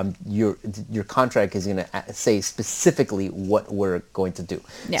into you. Your contract is gonna say specifically what we're going to do.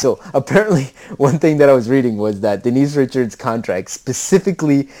 Yeah. So apparently one thing that I was reading was that Denise Richards' contract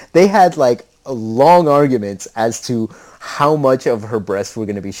specifically, they had like long arguments as to how much of her breasts were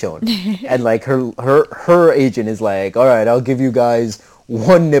going to be shown. And like her agent is like, all right, I'll give you guys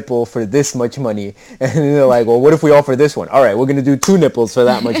one nipple for this much money. And then they're like, well, what if we offer this one? All right, we're going to do 2 nipples for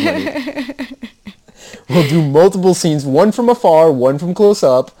that much money. We'll do multiple scenes, one from afar, one from close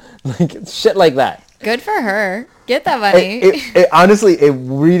up, like shit like that. Good for her. Get that money. Honestly,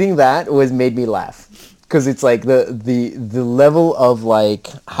 reading that made me laugh. Because it's like the level of like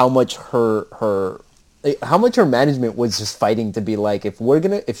how much her management was just fighting to be like,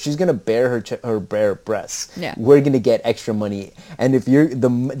 if she's gonna bear her bare breasts, yeah, we're gonna get extra money, and if you're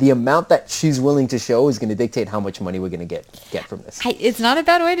the amount that she's willing to show is gonna dictate how much money we're gonna get from this. It's not a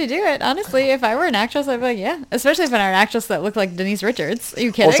bad way to do it, honestly. If I were an actress, I'd be like, yeah, especially if I'm an actress that looked like Denise Richards. Are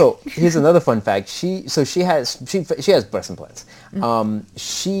you kidding? Also, here's another fun fact. She has breast implants.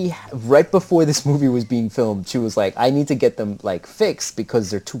 She right before this movie was being filmed, she was like, I need to get them like fixed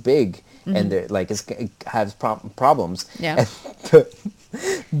because they're too big and they're like it has problems. Yeah. And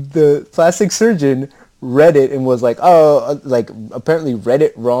the plastic surgeon read it and was like, oh, like apparently read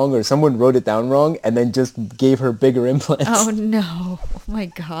it wrong or someone wrote it down wrong and then just gave her bigger implants. Oh no! Oh my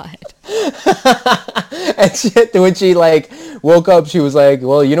god! And when she like woke up, she was like,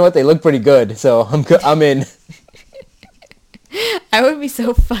 well, you know what? They look pretty good, so I'm in. I would be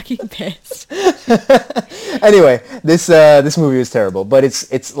so fucking pissed. Anyway, this movie is terrible, but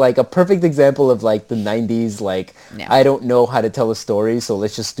it's like a perfect example of like the 90s, like, yeah. I don't know how to tell a story, so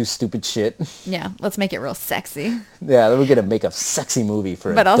let's just do stupid shit. Yeah, let's make it real sexy. Yeah, we're gonna make a sexy movie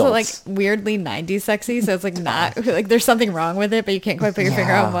for but adults. Also like weirdly 90s sexy, so it's like not like there's something wrong with it, but you can't quite put your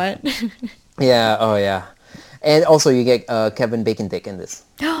finger on what. Yeah, oh yeah. And also you get Kevin Bacon Dick in this.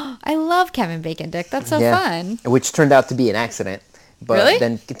 I love Kevin Bacon Dick. That's so fun. Which turned out to be an accident. But really?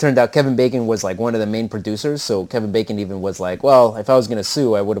 Then it turned out Kevin Bacon was like one of the main producers. So Kevin Bacon even was like, well, if I was going to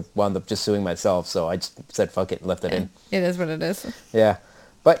sue, I would have wound up just suing myself. So I just said, fuck it, and left it in. It is what it is. Yeah.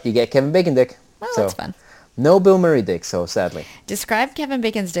 But you get Kevin Bacon Dick. Well, that's fun. No Bill Murray dick, so sadly. Describe Kevin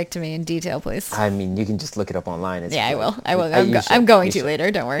Bacon's dick to me in detail, please. I mean, you can just look it up online. Yeah, I will. I'm going to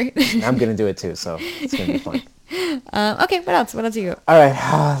later. Don't worry. I'm going to do it too, so it's going to be fun. Okay, what else? What else do you got? All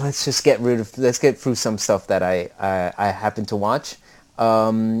right, let's get through some stuff that I happen to watch.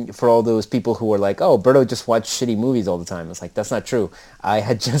 For all those people who are like, oh, Berto just watched shitty movies all the time. It's like, that's not true. I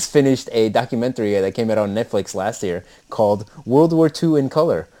had just finished a documentary that came out on Netflix last year called World War II in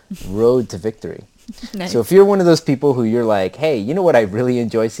Color, Road to Victory. Nice. So if you're one of those people who you're like, hey, you know what I really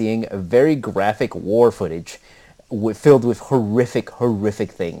enjoy seeing? A very graphic war footage filled with horrific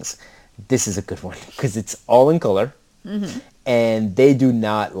things. This is a good one because it's all in color. Mm-hmm. And they do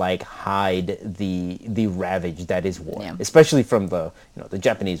not like hide the ravage that is war, especially from the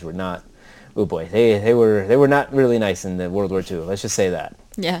Japanese were not. Oh boy, they were not really nice in the World War II. Let's just say that.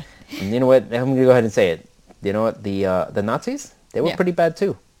 Yeah. And you know what? I'm gonna go ahead and say it. You know what? The Nazis, they were pretty bad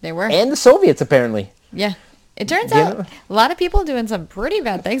too. They were. And the Soviets apparently. Yeah. It turns out a lot of people doing some pretty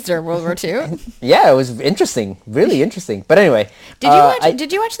bad things during World War II. Yeah, it was interesting, really interesting. But anyway,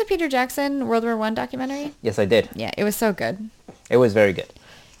 did you watch the Peter Jackson World War I documentary? Yes, I did. Yeah, it was so good. It was very good.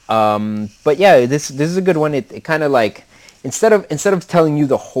 But yeah, this is a good one. It kind of like instead of telling you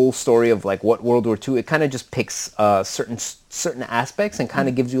the whole story of like what World War II, it kind of just picks certain aspects and kind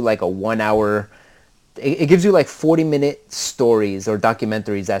of gives you like a 1 hour. It gives you like 40-minute stories or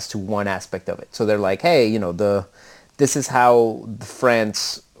documentaries as to one aspect of it. So they're like, hey, this is how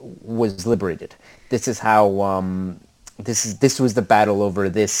France was liberated. This is how this was the battle over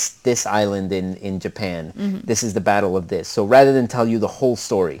this island in Japan. Mm-hmm. This is the battle of this. So rather than tell you the whole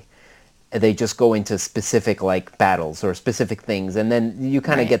story, they just go into specific like battles or specific things, and then you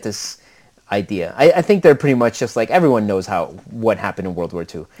kind of get this idea. I think they're pretty much just like everyone knows what happened in World War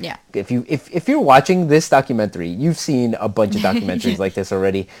II. Yeah. If you're watching this documentary, you've seen a bunch of documentaries like this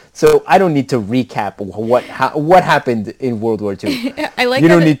already. So I don't need to recap what happened in World War II. I like you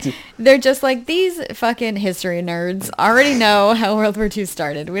don't need to. They're just like these fucking history nerds already know how World War II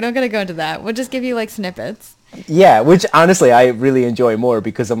started. We don't gotta go into that. We'll just give you like snippets. Yeah, which honestly I really enjoy more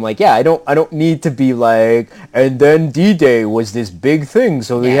because I'm like, yeah, I don't need to be like, and then D-Day was this big thing,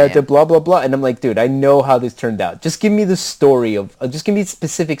 so they had to blah blah blah, and I'm like, dude, I know how this turned out. Just give me the story just give me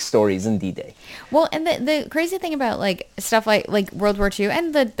specific stories in D-Day. Well, and the crazy thing about like stuff like World War II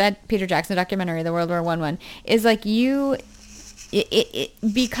and that Peter Jackson documentary, the World War I one, is like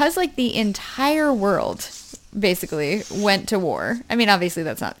because like the entire world basically went to war. I mean, obviously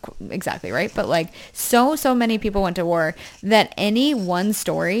that's not exactly right, but like so many people went to war that any one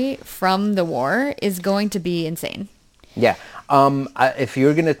story from the war is going to be insane. Yeah. If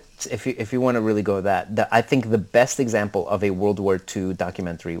you're gonna, if you want to really go that, I think the best example of a World War II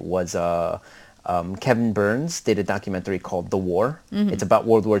documentary was Kevin Burns did a documentary called The War. It's about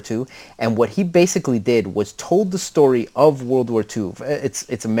World War II, and what he basically did was told the story of World War II.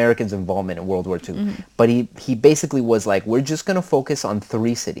 It's Americans' involvement in World War II, but he basically was like, we're just gonna focus on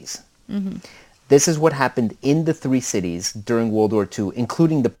 3 cities. This is what happened in the 3 cities during World War II,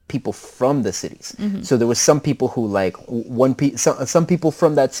 including the people from the cities. So there was some people who like some people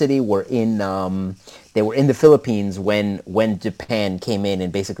from that city were in they were in the Philippines when Japan came in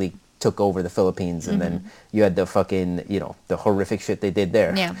and basically took over the Philippines, and then you had the fucking, the horrific shit they did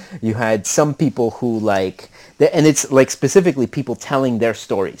there. Yeah. You had some people who like, and it's like specifically people telling their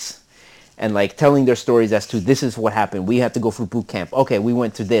stories. And like telling their stories as to this is what happened. We had to go through boot camp. Okay, we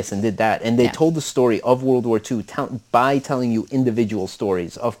went through this and did that. And they told the story of World War II by telling you individual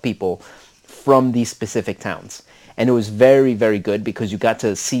stories of people from these specific towns. And it was very, very good because you got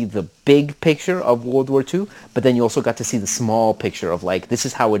to see the big picture of World War II, but then you also got to see the small picture of like, this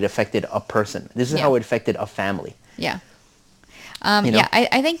is how it affected a person. This is how it affected a family. Yeah. Yeah,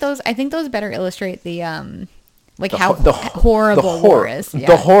 I think those better illustrate the like how horrible war is. Yeah.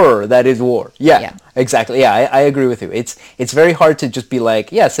 The horror that is war. Yeah, exactly. Yeah, I agree with you. It's very hard to just be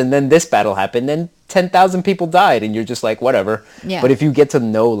like, yes, and then this battle happened and 10,000 people died, and you're just like, whatever. Yeah. But if you get to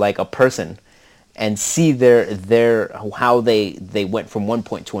know like a person and see their how they went from one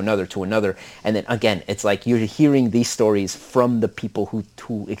point to another, and then again, it's like you're hearing these stories from the people who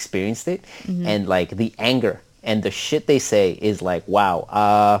experienced it, and like the anger and the shit they say is like,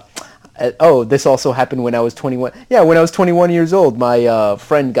 wow. Oh, this also happened when I was 21. Yeah, when I was 21 years old, my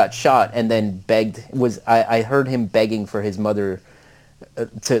friend got shot and then I heard him begging for his mother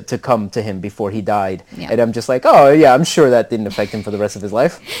to come to him before he died. Yeah. And I'm just like, oh, yeah, I'm sure that didn't affect him for the rest of his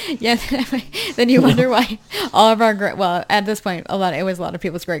life. Yeah, then you wonder why all of our, well, at this point, it was a lot of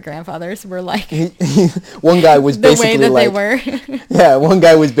people's great-grandfathers were like... One guy was basically the way that like... they were. Yeah, one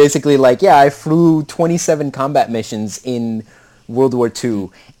guy was basically like, yeah, I flew 27 combat missions in World War II.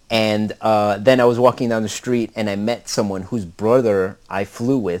 And then I was walking down the street and I met someone whose brother I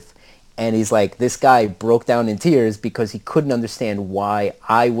flew with. And he's like, this guy broke down in tears because he couldn't understand why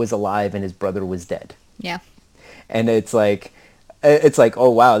I was alive and his brother was dead. Yeah. And it's like,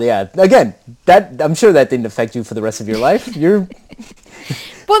 oh, wow, yeah. Again, that I'm sure that didn't affect you for the rest of your life. You're...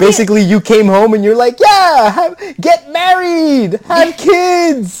 basically, you came home and you're like, yeah, get married, have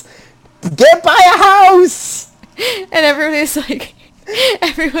kids, buy a house. And everyone's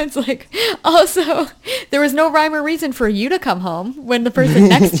like, also, there was no rhyme or reason for you to come home when the person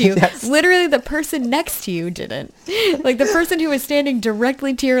next to you, literally the person next to you didn't. Like the person who was standing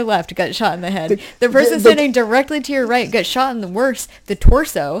directly to your left got shot in the head. The person standing directly to your right got shot in the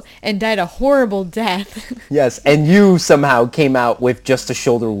torso, and died a horrible death. Yes, and you somehow came out with just a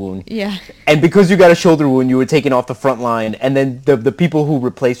shoulder wound. Yeah. And because you got a shoulder wound, you were taken off the front line, and then the people who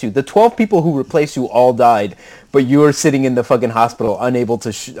replaced you, the 12 people who replaced you all died. But you were sitting in the fucking hospital, unable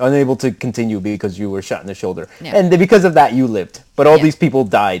to continue because you were shot in the shoulder, and because of that, you lived. But all these people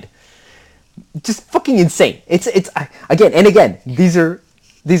died. Just fucking insane. It's again and again. These are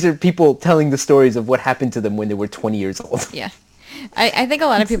people telling the stories of what happened to them when they were 20 years old. Yeah, I think a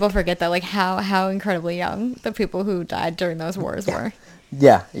lot of people forget that, like how incredibly young the people who died during those wars were.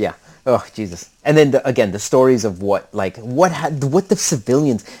 Yeah. Oh, Jesus. And then, the stories of what the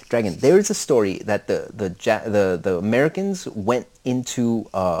civilians... Dragon, there is a story that the Americans went into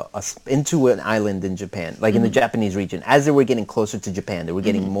an island in Japan, like in the Japanese region. As they were getting closer to Japan, they were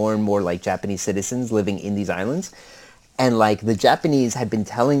getting more and more like Japanese citizens living in these islands. And like the Japanese had been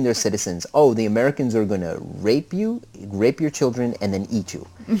telling their citizens, oh, the Americans are going to rape your children, and then eat you.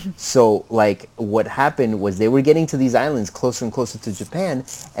 So like what happened was they were getting to these islands closer and closer to Japan.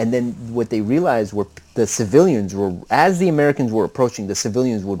 And then what they realized were the civilians were, as the Americans were approaching, the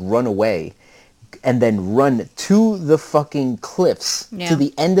civilians would run away and then run to the fucking cliffs, to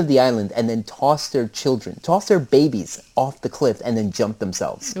the end of the island, and then toss their babies off the cliff and then jump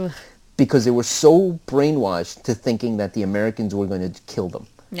themselves. Ugh. Because they were so brainwashed to thinking that the Americans were going to kill them.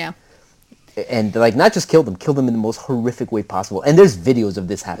 Yeah. And like not just kill them in the most horrific way possible. And there's videos of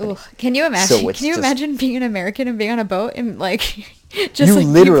this happening. Ugh. Can you imagine being an American and being on a boat and like just like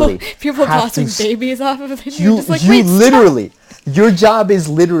literally people tossing babies off of it? You're just like, wait, literally stop. Your job is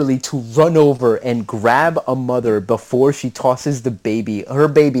literally to run over and grab a mother before she tosses her baby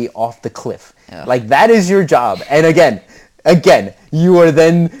off the cliff. Ugh. Like that is your job. And again, Again, you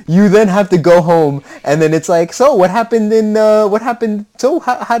then have to go home, and then it's like, so what happened what happened? So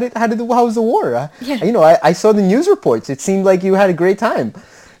how was the war? Yeah. You know, I saw the news reports. It seemed like you had a great time.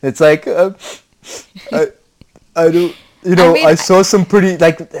 It's like, I don't. You know, I saw some pretty,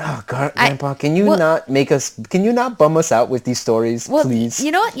 like, oh God, Grandpa, can you not bum us out with these stories, please? You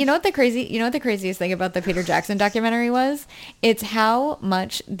know what the craziest thing about the Peter Jackson documentary was? It's how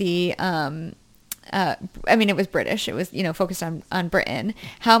much the, I mean, it was British. It was, focused on Britain.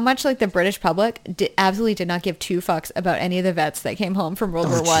 How much, like, the British public absolutely did not give two fucks about any of the vets that came home from World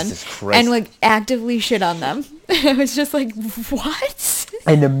War One, and, like, actively shit on them. It was just like, what?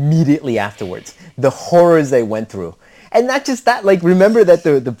 And immediately afterwards, the horrors they went through. And not just that, like, remember that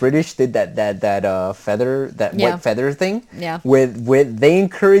the British did that white feather thing? Yeah. Where they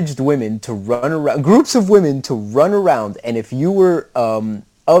encouraged women to run around, groups of women to run around, and if you were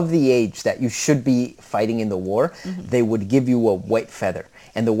of the age that you should be fighting in the war, they would give you a white feather.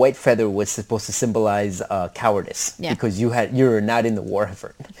 And the white feather was supposed to symbolize cowardice, because you're not in the war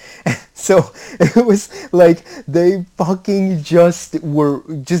effort. So it was like they fucking they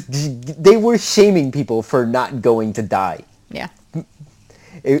were shaming people for not going to die. Yeah.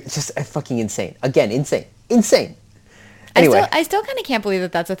 It's just fucking insane. Again, insane. Anyway, I still kind of can't believe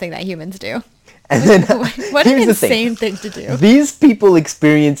that that's a thing that humans do. And then what an insane thing to do. These people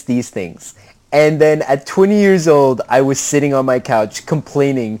experience these things. And then at 20 years old, I was sitting on my couch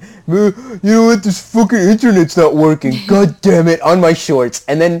complaining, you know what, this fucking internet's not working. God damn it, on my shorts.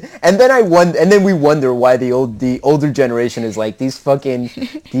 And then we wonder why the older generation is like, like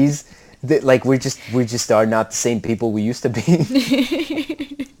we just are not the same people we used to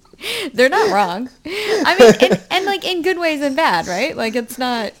be. They're not wrong. I mean, and like in good ways and bad, right? Like it's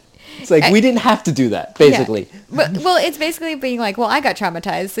not. It's like, we didn't have to do that, basically. Yeah. Well, it's basically being like, well, I got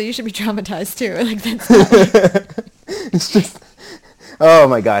traumatized, so you should be traumatized too. Like that's not it's just, oh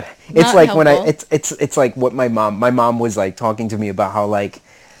my God. It's not like helpful. when it's like what my mom was like talking to me about how like,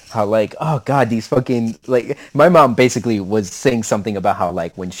 oh God, these fucking, like, my mom basically was saying something about how,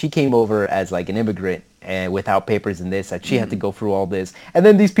 like, when she came over as like an immigrant and without papers and this, that she had to go through all this, and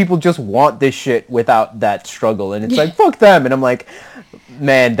then these people just want this shit without that struggle, and it's like, fuck them. And I'm like,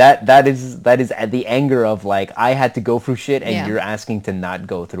 man, that is the anger of like, I had to go through shit and you're asking to not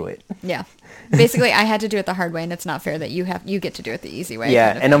go through it. Yeah. Basically, I had to do it the hard way, and it's not fair that you get to do it the easy way. Yeah,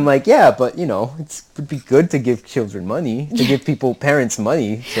 kind of and thing. I'm like, yeah, but it would be good to give children money, to give parents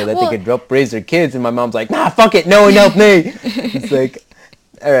money, so that they could raise their kids. And my mom's like, nah, fuck it, no one help me. It's like,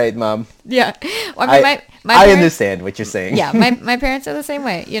 all right, Mom. Yeah, well, I mean, my I parents, understand what you're saying. Yeah, my parents are the same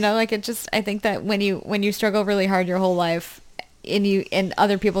way. Like it just, I think that when you struggle really hard your whole life, and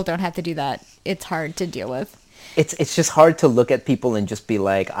other people don't have to do that, it's hard to deal with. It's just hard to look at people and just be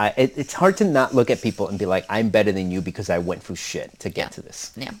like, it's hard to not look at people and be like, I'm better than you because I went through shit to get to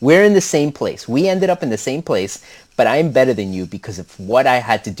this. Yeah. We're in the same place. We ended up in the same place, but I'm better than you because of what I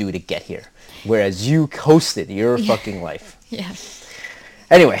had to do to get here. Whereas you coasted your fucking life. Yeah.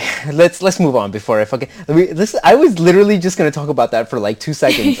 Anyway, let's move on before I fucking... I was literally just going to talk about that for like 2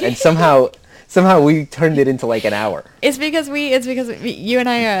 seconds, and somehow we turned it into like an hour. It's because you and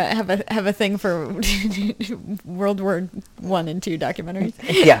I have a thing for World War I and II documentaries.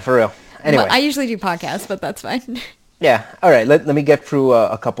 Yeah, for real. Anyway, I usually do podcasts, but that's fine. Yeah. All right. Let me get through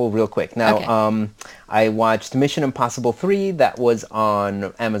a couple real quick. Now, Okay. I watched Mission Impossible 3. That was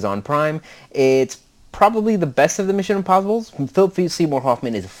on Amazon Prime. It's probably the best of the Mission Impossibles. Philip Seymour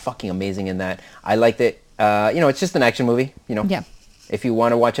Hoffman is fucking amazing in that. I liked it. It's just an action movie. Yeah. If you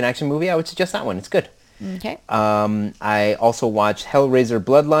want to watch an action movie, I would suggest that one. It's good. Okay. I also watched Hellraiser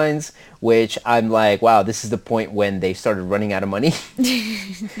Bloodlines, which I'm like, wow, this is the point when they started running out of money.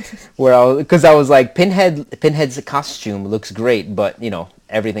 Because I was like, Pinhead's costume looks great, but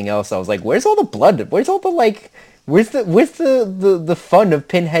everything else, I was like, where's all the blood? Where's all the like, where's the fun of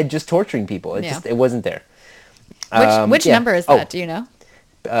Pinhead just torturing people? It wasn't there. Which number is that? Do you know?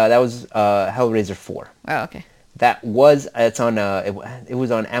 That was Hellraiser 4. Oh, okay. It was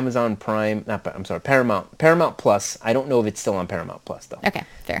on Amazon Prime, Paramount Plus. I don't know if it's still on Paramount Plus though. Okay,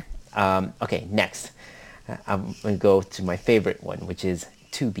 fair. Okay, next. I'm going to go to my favorite one, which is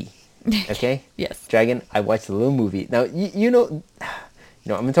Tubi. Okay? Yes. Dragon, I watched the little movie. Now, I'm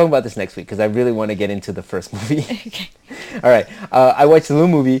going to talk about this next week because I really want to get into the first movie. Okay. All right. I watched the little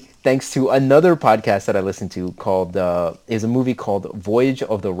movie thanks to another podcast that I listened to called, is a movie called Voyage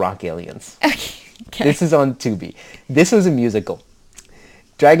of the Rock Aliens. Okay. This is on Tubi. This was a musical.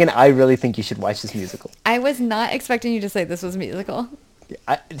 Dragon, I really think you should watch this musical. I was not expecting you to say this was a musical.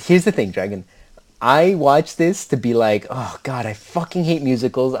 Here's the thing, Dragon. I watch this to be like, oh God, I fucking hate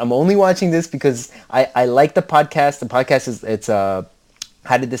musicals. I'm only watching this because I like the podcast. The podcast it's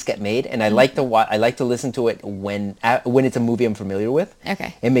How Did This Get Made? And I like to I like to listen to it when it's a movie I'm familiar with.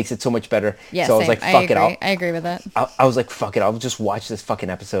 Okay. It makes it so much better. Yeah, so I was same. like, fuck it. I agree with that. I was like, fuck it. I'll just watch this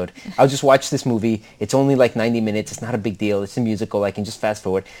fucking episode. I'll just watch this movie. It's only like 90 minutes. It's not a big deal. It's a musical. I can just fast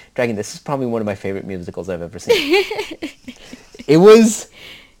forward. Dragon, this is probably one of my favorite musicals I've ever seen. It was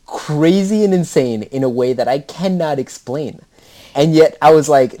crazy and insane in a way that I cannot explain. And yet I was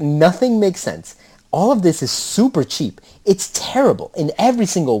like, nothing makes sense. All of this is super cheap. It's terrible in every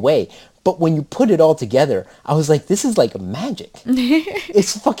single way. But when you put it all together, I was like, this is like magic.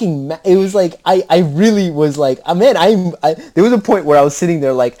 It's fucking, it was like, I really was like, oh, man, there was a point where I was sitting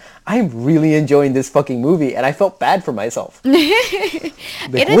there like, I'm really enjoying this fucking movie. And I felt bad for myself.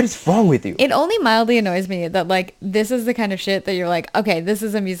 Like, what is wrong with you? It only mildly annoys me that like, this is the kind of shit that you're like, okay, this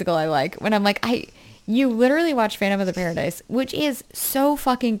is a musical I like. When I'm like, you literally watched Phantom of the Paradise, which is so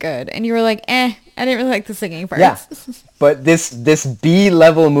fucking good. And you were like, I didn't really like the singing parts. Yeah. But this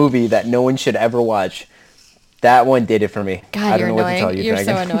B-level movie that no one should ever watch, that one did it for me. God, I don't you're know annoying. what to tell you, You're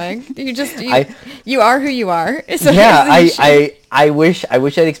Dragon. so annoying. You are who you are. So Yeah, I wish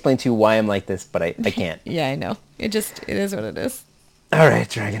I'd explain to you why I'm like this, but I can't. Yeah, I know. It is what it is. All right,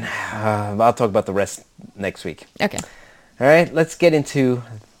 Dragon. I'll talk about the rest next week. Okay. All right, let's get into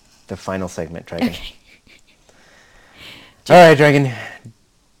the final segment, Dragon. Okay. All right, Dragon.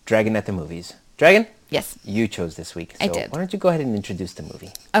 Dragon at the movies. Dragon? Yes. You chose this week. So I did. Why don't you go ahead and introduce the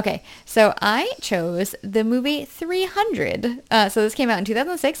movie? Okay, so I chose the movie 300. So this came out in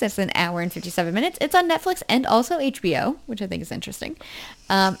 2006. It's an hour and 57 minutes. It's on Netflix and also HBO, which I think is interesting.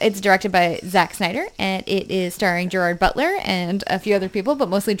 It's directed by Zack Snyder, and it is starring Gerard Butler and a few other people, but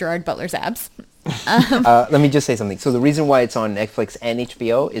mostly Gerard Butler's abs. Let me just say something. So the reason why it's on Netflix and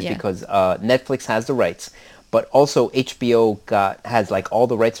HBO is Yeah. because Netflix has the rights, but also HBO has like all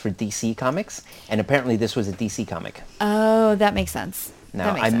the rights for DC comics, and apparently this was a DC comic. Oh, that makes sense.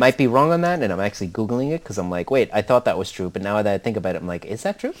 Now, I might be wrong on that, and I'm actually Googling it because I'm like, wait, I thought that was true, but now that I think about it, I'm like, is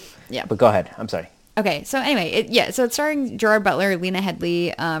that true? Yeah. But go ahead. I'm sorry. Okay, so anyway, so it's starring Gerard Butler, Lena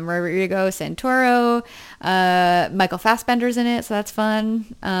Headey, Rodrigo Santoro, Michael Fassbender's in it, so that's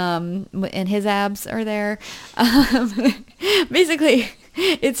fun, and his abs are there. Basically,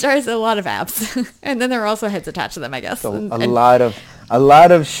 it stars a lot of abs, and then there are also heads attached to them, I guess. So a lot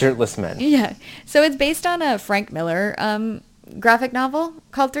of shirtless men. Yeah, so it's based on a Frank Miller graphic novel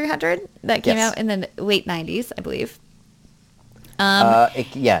called 300 that came out in the late 90s, I believe. Late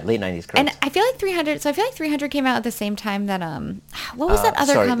 90s, correct. And I feel like 300 came out at the same time that what was that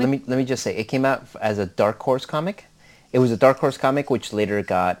other comic? Let me just say, it came out as a Dark Horse comic. It was a Dark Horse comic, which later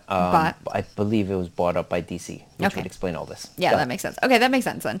got, I believe it was bought up by DC, which would explain all this. Yeah, that makes sense. Okay, that makes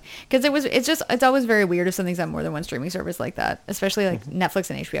sense then. Because it's always very weird if something's on more than one streaming service like that, especially like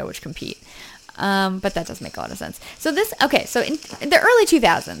Netflix and HBO, which compete. But that does make a lot of sense. So in the early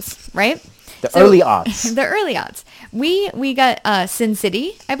 2000s, right? The early aughts. The early aughts. We got Sin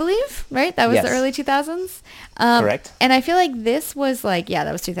City, I believe, right? That was the early 2000s. Correct. And I feel like this was like,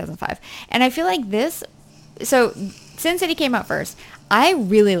 that was 2005. And I feel like so Sin City came out first. I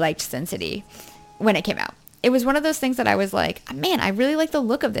really liked Sin City when it came out. It was one of those things that I was like, man, I really like the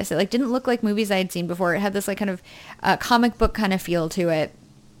look of this. It like didn't look like movies I had seen before. It had this like kind of comic book kind of feel to it,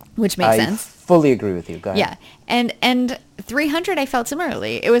 which makes sense. I fully agree with you. Go ahead. Yeah. And 300, I felt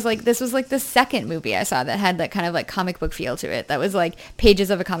similarly. It was like, this was like the second movie I saw that had that kind of like comic book feel to it. That was like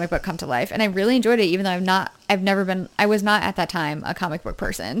pages of a comic book come to life. And I really enjoyed it, even though I was not at that time a comic book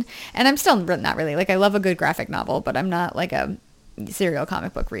person. And I'm still not really. Like, I love a good graphic novel, but I'm not like a serial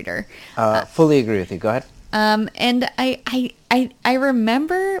comic book reader. Fully agree with you. Go ahead. And I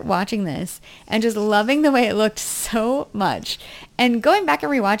remember watching this and just loving the way it looked so much. And going back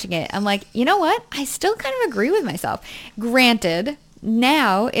and rewatching it, I'm like, you know what? I still kind of agree with myself. Granted,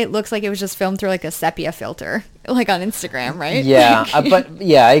 now it looks like it was just filmed through like a sepia filter, like on Instagram, right? Yeah,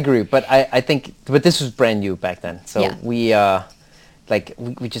 I agree. But I think this was brand new back then. So we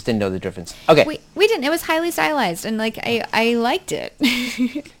just didn't know the difference. Okay. We didn't. It was highly stylized, and like I liked it.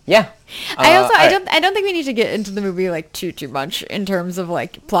 Yeah. I don't think we need to get into the movie like too much in terms of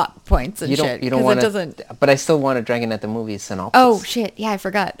like plot points and shit. You don't want to. But I still want a Dragon at the Movies synopsis. Oh shit! Yeah, I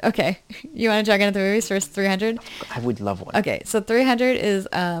forgot. Okay, you want a Dragon at the Movies for 300? I would love one. Okay, so 300 is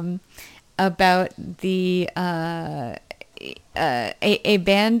about the a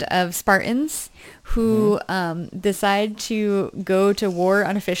band of Spartans who decide to go to war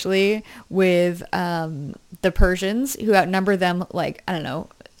unofficially with the Persians, who outnumber them like, I don't know,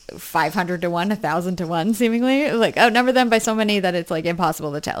 500 to 1, 1,000 to 1, seemingly. Like, outnumber them by so many that it's, like,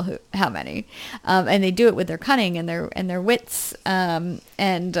 impossible to tell how many. And they do it with their cunning and their wits.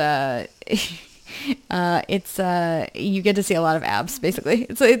 It's you get to see a lot of abs, basically.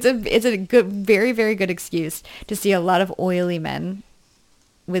 It's a good, very, very good excuse to see a lot of oily men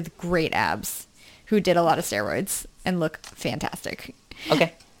with great abs who did a lot of steroids and look fantastic.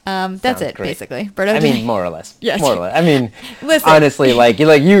 Okay. That's Sounds it, great. basically. I mean, more or less. Yes. More or less. I mean, Listen. honestly,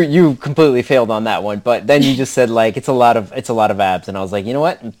 you completely failed on that one. But then you just said it's a lot of abs, and I was like, you know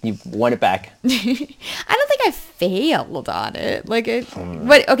what? You won it back. I don't think I failed on it. Like,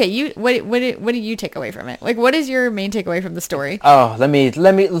 what? Okay, what do you take away from it? Like, what is your main takeaway from the story? Oh, let me.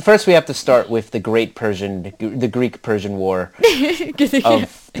 First, we have to start with the Greek-Persian War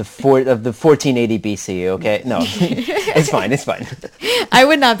of the 1480 BC. Okay, no, it's fine. I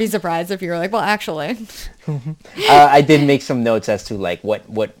would not be surprised if you were like, well, actually. I did make some notes as to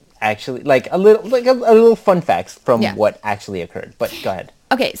what actually a little fun facts from what actually occurred. But go ahead.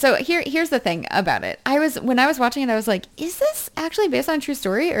 Okay, so here's the thing about it. When I was watching it, I was like, is this actually based on a true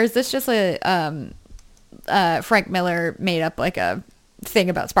story, or is this just Frank Miller made up like a thing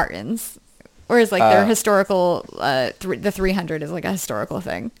about Spartans, or is like their historical the 300 is like a historical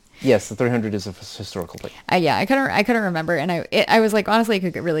thing? Yes, the 300 is a historical thing. Yeah, I couldn't remember, and I was like, honestly, it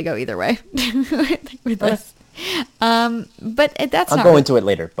could really go either way with this. But that's I'll not go really, into it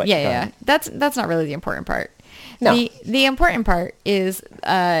later. But yeah. That's not really the important part. No. The important part is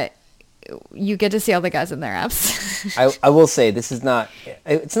you get to see all the guys in their abs. I will say it's not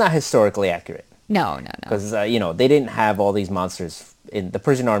historically accurate. No. Because they didn't have all these monsters. The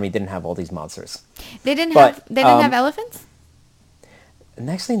Persian army didn't have all these monsters. They didn't have elephants? And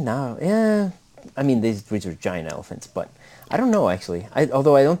actually, no. Yeah. I mean, these are giant elephants, but I don't know, actually.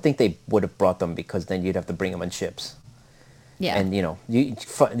 Although I don't think they would have brought them, because then you'd have to bring them on ships. Yeah. And, the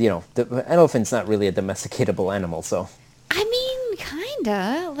elephant's not really a domesticatable animal, so. I mean,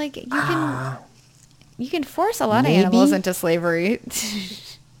 kinda. Like, you can force a lot of animals into slavery.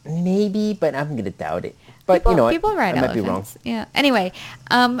 Maybe, but I'm going to doubt it. But, people ride I elephants. might be wrong. Yeah. Anyway,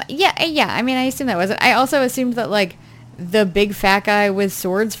 yeah. I mean, I assume that wasn't. I also assumed that, like, the big fat guy with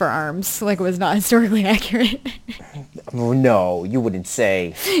swords for arms, like, was not historically accurate. Oh, no, you wouldn't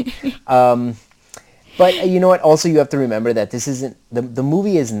say. But you know what? Also, you have to remember that this isn't the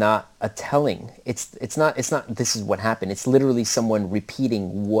movie is not a telling. It's not. This is what happened. It's literally someone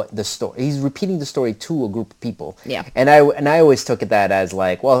repeating what the story. He's repeating the story to a group of people. Yeah. And I always took that as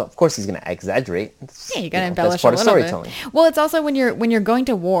like, well, of course he's going to exaggerate. Yeah, you got to embellish that's part a of little storytelling. bit. Well, it's also when you're going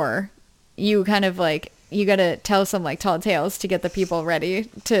to war, you kind of like. You got to tell some like tall tales to get the people ready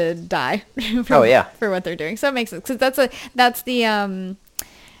to die. For what they're doing. So it makes sense, because that's the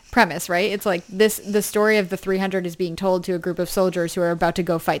premise, right? It's like the story of the 300 is being told to a group of soldiers who are about to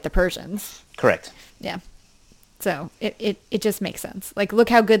go fight the Persians. Correct. Yeah. So it just makes sense. Like, look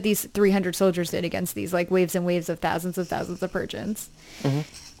how good these 300 soldiers did against these like waves and waves of thousands of Persians.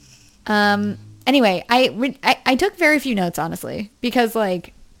 Mm-hmm. Anyway, I took very few notes, honestly, because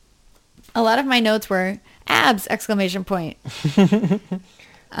like. A lot of my notes were abs! ! So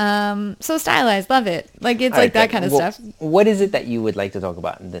stylized, love it. Like, it's like that kind of stuff. What is it that you would like to talk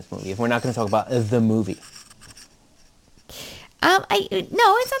about in this movie? If we're not going to talk about the movie. No,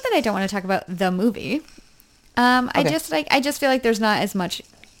 it's not that I don't want to talk about the movie. Okay. I just feel like there's not as much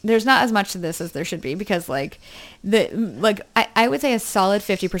to this as there should be, because I would say a solid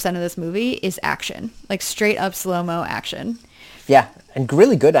 50% of this movie is action, like straight up slow-mo action. Yeah, and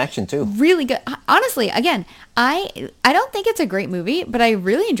really good action too. Really good. Honestly, again, I don't think it's a great movie, but I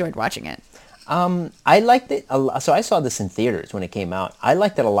really enjoyed watching it. I liked it a lot. So I saw this in theaters when it came out. I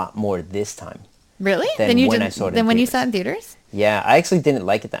liked it a lot more this time. Really? Than when you saw it in theaters? Yeah, I actually didn't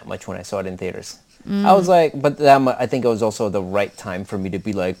like it that much when I saw it in theaters. I was like, but I think it was also the right time for me to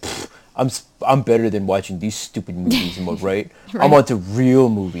be like, I'm better than watching these stupid movies, right? Right. I'm onto real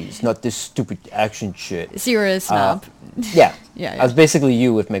movies, not this stupid action shit. So you were a snob. Yeah. Yeah. I was basically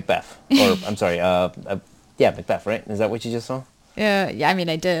you with Macbeth. Or, I'm sorry, Macbeth, right? Is that what you just saw? Yeah, I mean,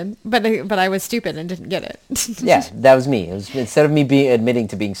 I did, but I was stupid and didn't get it. Yeah, that was me. It was, instead of me admitting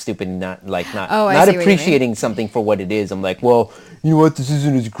to being stupid and not appreciating something for what it is, I'm like, well, you know what? This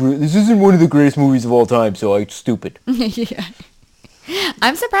isn't as great. This isn't one of the greatest movies of all time, so I'm stupid. Yeah.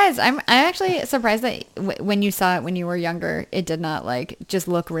 I'm surprised. I'm actually surprised that when you saw it when you were younger, it did not like just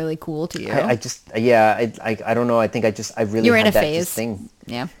look really cool to you. I don't know. I think I really you were had in a that phase. thing.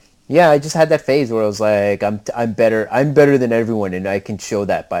 Yeah. Yeah, I just had that phase where I was like, I'm better than everyone, and I can show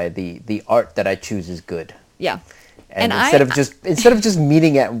that by the art that I choose is good. Yeah. And instead of just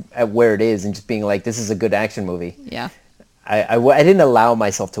meeting at where it is and just being like, this is a good action movie. Yeah. I didn't allow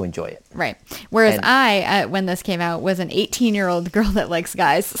myself to enjoy it. Right. Whereas And- I, when this came out, was an 18-year-old girl that likes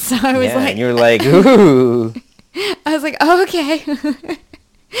guys. So I was Yeah, like, and you're like, ooh. I was like, oh, okay.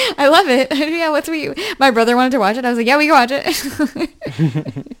 I love it. Yeah, let's my brother wanted to watch it. I was like, yeah, we can watch it.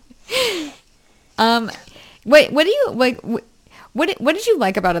 Wait, what do you like? What did you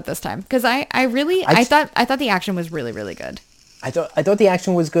like about it this time? Because I thought the action was really, really good. I thought the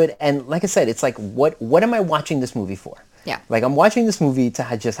action was good, and like I said, it's like, what am I watching this movie for? Yeah. Like, I'm watching this movie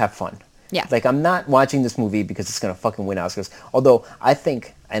to just have fun. Yeah. Like, I'm not watching this movie because it's gonna fucking win Oscars. Although I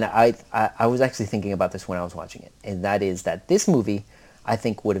think, and I was actually thinking about this when I was watching it, and that is that this movie, I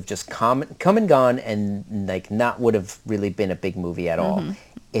think, would have just come and gone, and like not would have really been a big movie at all,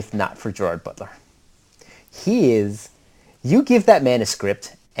 if not for Gerard Butler. He is. You give that man a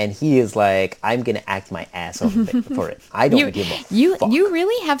script, and he is like, I'm gonna act my ass off for it. I don't give a fuck. You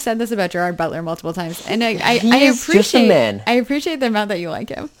really have said this about Gerard Butler multiple times, and I is appreciate just a man. I appreciate the amount that you like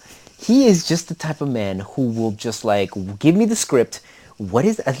him. He is just the type of man who will just like give me the script. What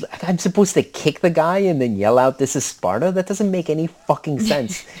is I'm supposed to kick the guy and then yell out, "This is Sparta"? That doesn't make any fucking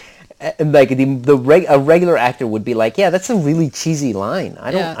sense. And like a regular actor would be like, yeah, that's a really cheesy line.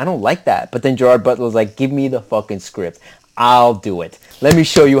 I don't like that. But then Gerard Butler's like, give me the fucking script. I'll do it. Let me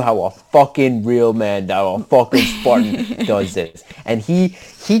show you how a fucking real man, how a fucking Spartan does this. And he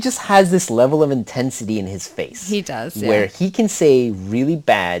just has this level of intensity in his face. He does, yeah. Where he can say really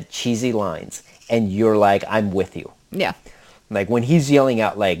bad, cheesy lines, and you're like, I'm with you. Yeah. Like, when he's yelling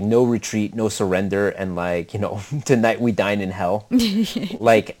out, like, no retreat, no surrender, and, like, you know, tonight we dine in hell.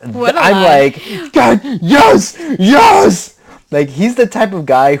 Like, What a I'm line. like, God, yes, yes! Like, he's the type of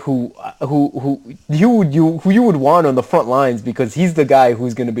guy who you would want on the front lines, because he's the guy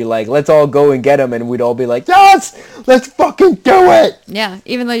who's going to be like, let's all go and get him, and we'd all be like, yes, let's fucking do it! Yeah,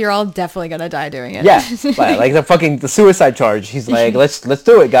 even though you're all definitely gonna die doing it. Yeah, like the suicide charge. He's like, let's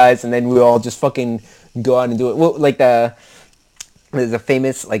do it, guys, and then we all just fucking go out and do it. Well, like there's a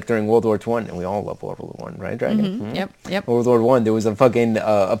famous, like, during World War I, and we all love World War I, right, Dragon? Mm-hmm. Yep. World War I, there was a fucking,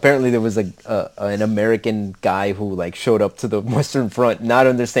 apparently there was an American guy who, like, showed up to the Western Front not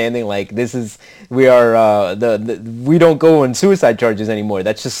understanding, like, we don't go on suicide charges anymore.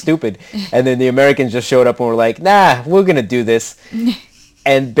 That's just stupid. And then the Americans just showed up and were like, nah, we're gonna do this.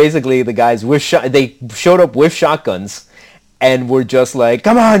 And basically the guys they showed up with shotguns. And we're just like,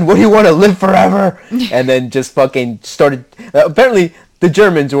 come on, what do you want to live forever? And then just fucking started. Apparently, the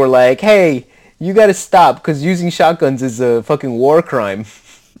Germans were like, hey, you got to stop, because using shotguns is a fucking war crime.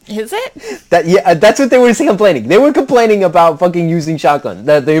 Is it? That's what they were complaining. They were complaining about fucking using shotguns.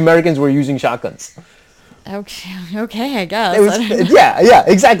 That the Americans were using shotguns. Okay, I guess. Yeah,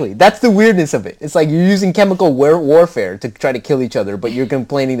 exactly. That's the weirdness of it. It's like you're using chemical warfare to try to kill each other, but you're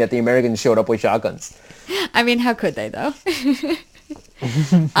complaining that the Americans showed up with shotguns. I mean, how could they though?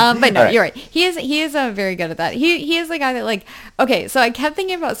 But no, Right. You're right. He is very good at that. He is the guy that, like, okay, so I kept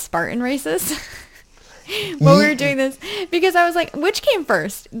thinking about Spartan races while we were doing this, because I was like, which came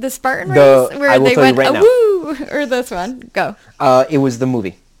first? The Spartan race I where will they tell you went right now. woo, or this one? Go. It was the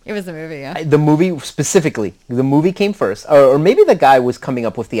movie. It was the movie, yeah. The movie specifically, the movie came first, or maybe the guy was coming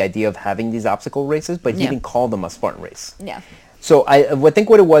up with the idea of having these obstacle races, but he Yeah. didn't call them a Spartan race. Yeah. So I think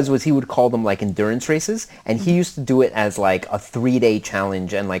what it was he would call them like endurance races, and he used to do it as like a 3-day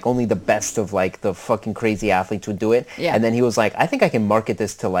challenge, and like only the best of like the fucking crazy athletes would do it. Yeah. And then he was like, I think I can market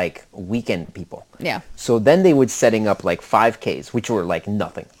this to like weekend people. Yeah. So then they would setting up like 5Ks, which were like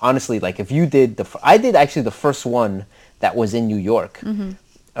nothing. Honestly, like if you did I did actually the first one that was in New York. Mm-hmm.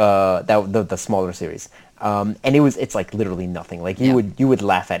 The smaller series. And it's like literally nothing. Like you would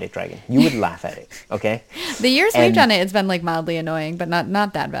laugh at it, Dragon. You would laugh at it. Okay. The years we've And- done it, it's been like mildly annoying, but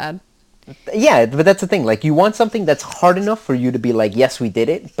not that bad. Yeah, but that's the thing. Like, you want something that's hard enough for you to be like, yes, we did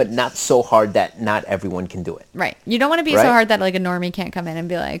it, but not so hard that not everyone can do it. Right. You don't want to be Right? so hard that like a normie can't come in and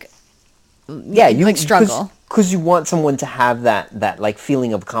be like, Yeah, you like struggle. because you want someone to have that like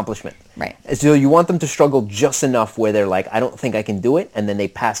feeling of accomplishment. Right. So you want them to struggle just enough where they're like, I don't think I can do it, and then they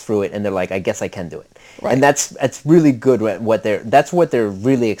pass through it, and they're like, I guess I can do it. Right. And that's really good at that's what they're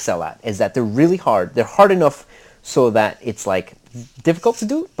really excel at, is that they're really hard. They're hard enough so that it's like difficult to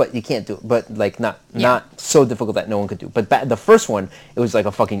do, but you can't do it. But like not so difficult that no one could do. But the first one, it was like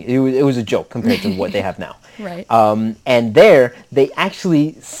it was a joke compared to what they have now. Right. And there they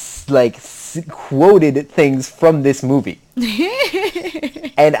actually quoted things from this movie.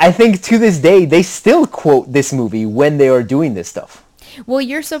 And I think to this day they still quote this movie when they are doing this stuff. Well,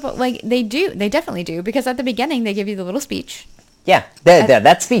 you're so like they definitely do, because at the beginning they give you the little speech. Yeah,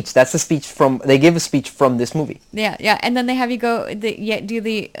 that speech. That's the speech from. They give a speech from this movie. Yeah, yeah, and then they have you go do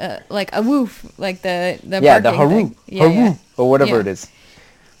the like a woof, like the Yeah, the barking haru, thing. Yeah, yeah. or whatever Yeah. it is.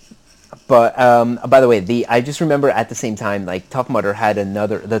 But by the way, I just remember at the same time, like Tough Mudder had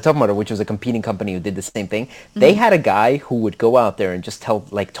the Tough Mudder, which was a competing company who did the same thing. They had a guy who would go out there and just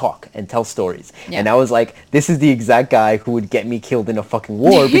talk and tell stories. Yeah. And I was like, this is the exact guy who would get me killed in a fucking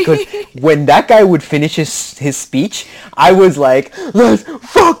war, because when that guy would finish his speech, I was like, let's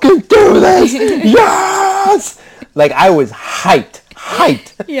fucking do this, yes! Like I was hyped.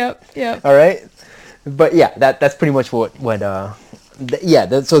 Yep, yep. All right, but yeah, that's pretty much what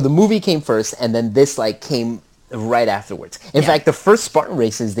so the movie came first, and then this like came right afterwards. In fact, the first Spartan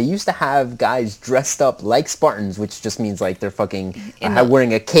races, they used to have guys dressed up like Spartans, which just means like they're fucking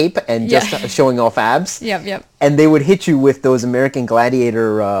wearing a cape and just showing off abs. Yep, yep. And they would hit you with those American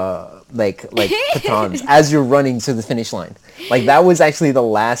Gladiator like batons as you're running to the finish line. Like that was actually the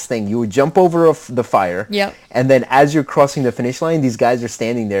last thing. You would jump over the fire. Yep. And then as you're crossing the finish line, these guys are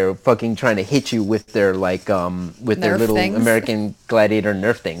standing there fucking trying to hit you with their like with their Nerf little things. American Gladiator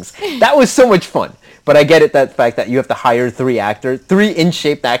Nerf things. That was so much fun. But I get it, that fact that you have to hire three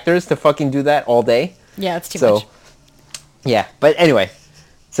in-shaped actors to fucking do that all day. Yeah, it's too much. Yeah, but anyway.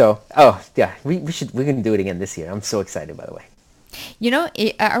 So, we're going to do it again this year. I'm so excited, by the way. You know,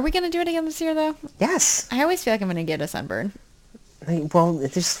 are we gonna do it again this year though? Yes. I always feel like I'm gonna get a sunburn. Well,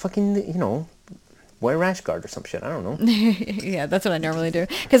 it's just fucking, wear a rash guard or some shit. I don't know. Yeah, that's what I normally do.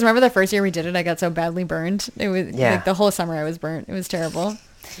 Because remember the first year we did it, I got so badly burned. It was like the whole summer I was burnt. It was terrible.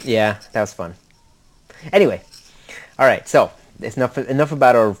 Yeah, that was fun. Anyway, all right. So it's enough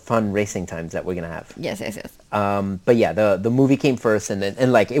about our fun racing times that we're gonna have. Yes. But yeah, the movie came first, and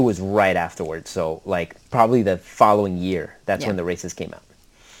then like it was right afterwards. So like probably the following year, that's when the races came out.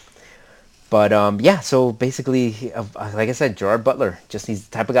 But so basically, like I said, Gerard Butler, just he's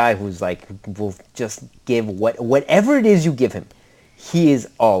the type of guy who's like will just give whatever it is you give him, he is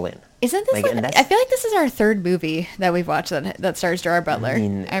all in. Isn't this? Like, I feel like this is our third movie that we've watched that stars Gerard Butler. I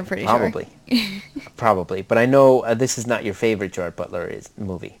mean, I'm pretty sure. Probably. But I know this is not your favorite Gerard Butler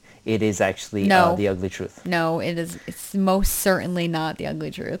movie. It is actually The Ugly Truth. No, it is. It's most certainly not The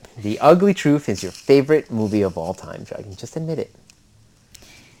Ugly Truth. The Ugly Truth is your favorite movie of all time, Dragon. Just admit it.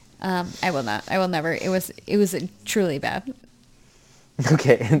 I will not. I will never. It was truly bad.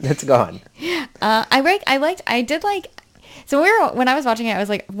 Okay, let's go on. So when I was watching it, I was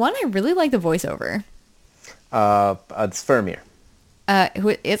like, one, I really like the voiceover. It's Faramir. Who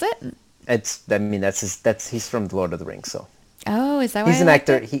is it? He's from The Lord of the Rings, so. Oh, is that why he's an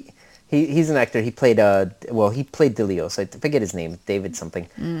actor? He's an actor. He played he played Delios. I forget his name. David something.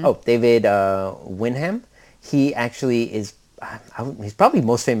 David Winham. He actually is. He's probably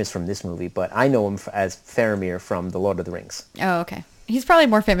most famous from this movie, but I know him as Faramir from The Lord of the Rings. Oh, okay. He's probably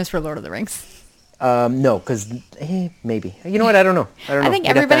more famous for Lord of the Rings. No, because maybe. You know what? I don't know. I think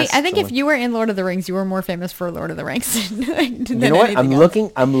everybody. I think if you were in Lord of the Rings, you were more famous for Lord of the Rings. You know what? I'm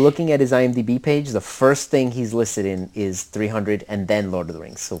looking at his IMDb page. The first thing he's listed in is 300, and then Lord of the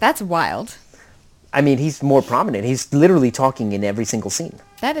Rings. So that's wild. I mean, he's more prominent. He's literally talking in every single scene.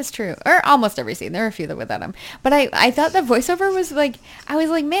 That is true. Or almost every scene. There are a few that without him. But I thought the voiceover was like, I was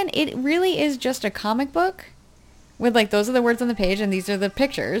like, man, it really is just a comic book with like, those are the words on the page and these are the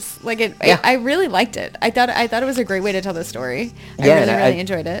pictures. Like I really liked it. I thought it was a great way to tell the story. I really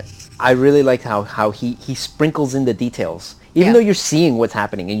enjoyed it. I really liked how he sprinkles in the details. Even though you're seeing what's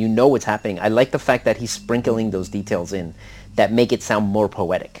happening and you know what's happening, I like the fact that he's sprinkling those details in that make it sound more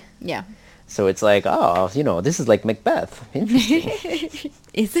poetic. Yeah. So it's like, this is like Macbeth. Interesting.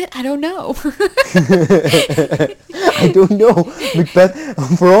 Is it? I don't know. I don't know.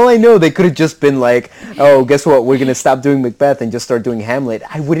 Macbeth, for all I know, they could have just been like, oh, guess what? We're going to stop doing Macbeth and just start doing Hamlet.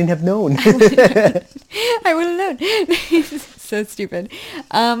 I wouldn't have known. I wouldn't have known. So stupid.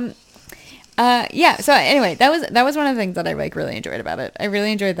 Yeah. So anyway, that was one of the things that I like really enjoyed about it. I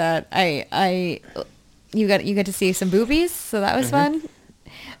really enjoyed that. You got to see some boobies, so that was fun.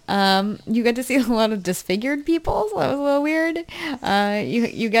 You get to see a lot of disfigured people, so that was a little weird.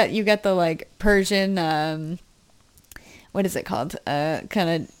 You get the like Persian, what is it called? Kind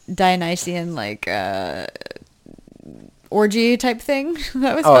of Dionysian like orgy type thing.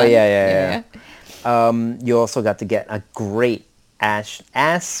 That was fun. Yeah. You also got to get a great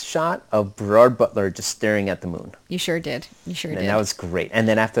ass shot of Gerard Butler just staring at the moon. You sure did. And that was great. And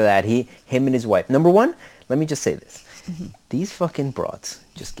then after that, him and his wife. Number one, let me just say this. These fucking broads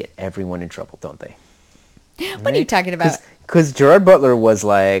just get everyone in trouble, don't they? What are you talking about? Because Gerard Butler was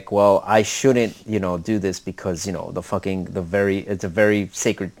like, well, I shouldn't, do this because, it's a very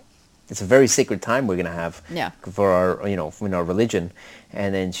sacred, it's a very sacred time we're gonna have Yeah. for our, in our religion.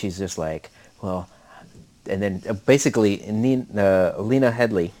 And then she's just like, well, and then basically Lena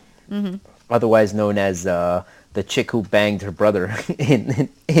Headey, otherwise known as the chick who banged her brother in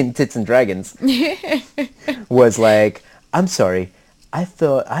Tits and Dragons, was like, I'm sorry, I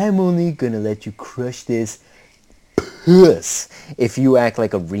thought I'm only gonna let you crush this puss if you act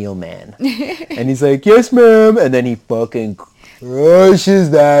like a real man. And he's like, yes, ma'am. And then he fucking crushes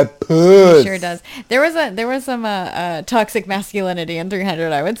that puss. He sure does. There was some toxic masculinity in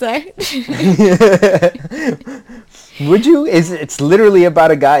 300, I would say. Would you? It's literally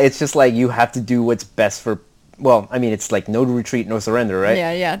about a guy. It's just like you have to do what's best for. Well, I mean, it's like no retreat, no surrender, right?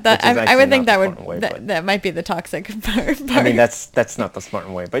 Yeah. I would think that might be the toxic part. I mean, that's not the smart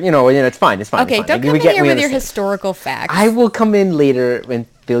way, but it's fine. It's fine. Okay, it's fine. don't come in here with your historical facts. I will come in later and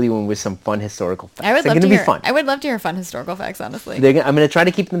fill you in with some fun historical facts. I would love They're to gonna hear. be fun. I would love to hear fun historical facts. Honestly, I'm gonna try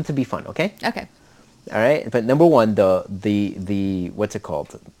to keep them to be fun. Okay. Okay. All right. But number one, the what's it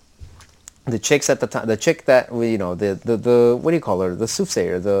called? The chicks at the time, the chick that the what do you call her? The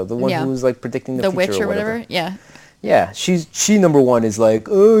soothsayer, the one who's like predicting the future witch or whatever. whatever. Yeah. Yeah, she number one is like,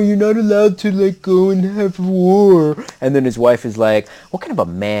 oh, you're not allowed to like go and have war, and then his wife is like, what kind of a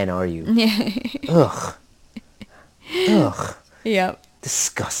man are you? Ugh. Yep.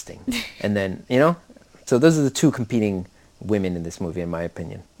 Disgusting. And then so those are the two competing women in this movie, in my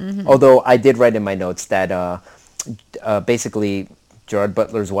opinion. Mm-hmm. Although I did write in my notes that basically Gerard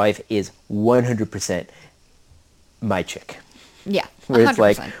Butler's wife is 100% my chick. Yeah, 100%. Where it's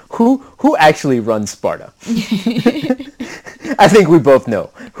like, who actually runs Sparta? I think we both know.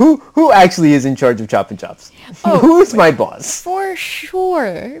 Who actually is in charge of Chop and Chops? Oh, who's my boss? For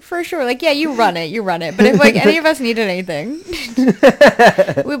sure. Like, yeah, you run it. But if like any of us needed anything,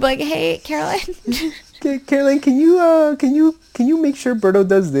 we'd be like, hey, Caroline. Caroline, can you make sure Berto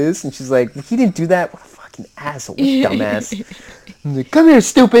does this? And she's like, he didn't do that. What a fucking asshole, dumbass. I'm like, come here,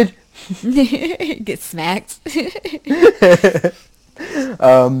 stupid. Get smacked.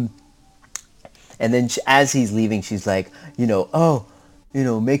 And then as he's leaving, she's like,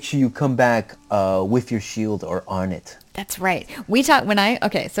 make sure you come back with your shield or on it. That's right. We talked when I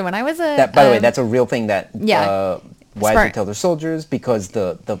was a. By the way, that's a real thing that wives would tell their soldiers, because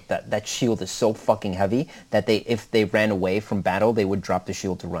that shield is so fucking heavy that if they ran away from battle, they would drop the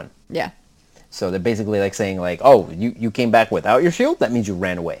shield to run. Yeah. So they're basically like saying like, oh, you came back without your shield? That means you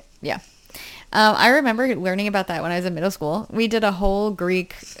ran away. Yeah. I remember learning about that when I was in middle school. We did a whole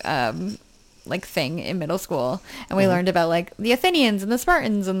Greek thing in middle school, and we learned about like the Athenians and the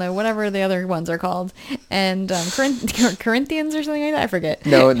Spartans and the whatever the other ones are called, and Corinthians or something like that. I forget.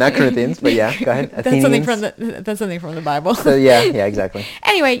 No, not Corinthians, but yeah, go ahead. That's something from the Bible. So, yeah, exactly.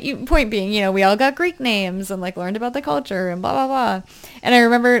 Anyway, point being, we all got Greek names and like learned about the culture and blah blah blah. And I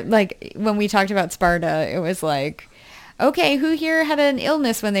remember like when we talked about Sparta, it was like, okay, who here had an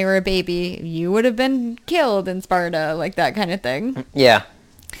illness when they were a baby? You would have been killed in Sparta, like that kind of thing. Yeah.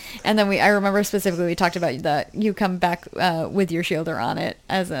 And then I remember specifically we talked about that you come back with your shield or on it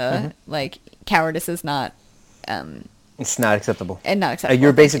as a, like, cowardice is not... it's not acceptable. And not acceptable.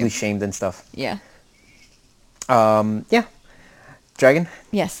 You're basically shamed and stuff. Yeah. Yeah. Dragon?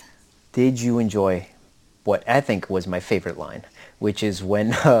 Yes. Did you enjoy what I think was my favorite line, which is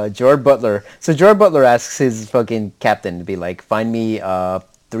when Gerard Butler... So Gerard Butler asks his fucking captain to be like, find me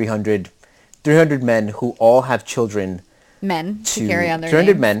 300 men who all have children... Men to carry on their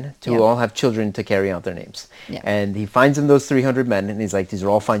 300 names. men to all have children to carry out their names. Yeah. And he finds him those 300 men, and he's like, these are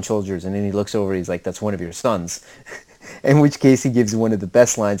all fine soldiers. And then he looks over, he's like, that's one of your sons. In which case he gives one of the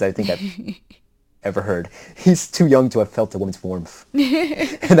best lines I think I've ever heard. He's too young to have felt a woman's warmth.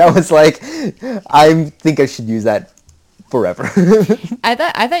 And I was like, I think I should use that forever. I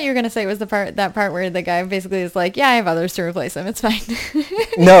thought you were gonna say it was that part where the guy basically is like, yeah, I have others to replace him. It's fine.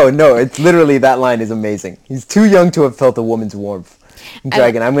 No, it's literally, that line is amazing. He's too young to have felt a woman's warmth.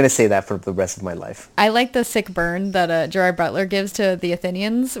 Dragon, I'm gonna say that for the rest of my life. I like the sick burn that Gerard Butler gives to the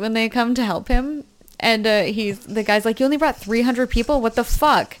Athenians when they come to help him. And the guy's like, you only brought 300 people? What the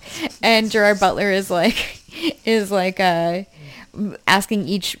fuck? And Gerard Butler is like asking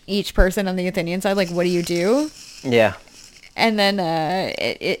each person on the Athenian side, like, what do you do? Yeah. And then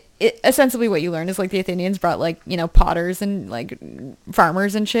it essentially what you learn is like the Athenians brought like, potters and like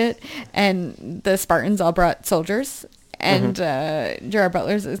farmers and shit, and the Spartans all brought soldiers. And Gerard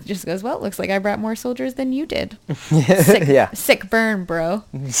Butler just goes, well, it looks like I brought more soldiers than you did. Sick burn, bro.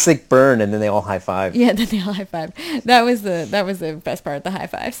 Sick burn, and then they all high five. Yeah, then they all high five. That was the best part, the high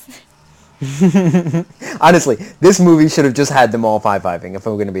fives. Honestly, this movie should have just had them all high-fiving if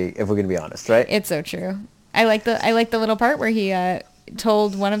we're gonna be honest, right? It's so true. I like the little part where he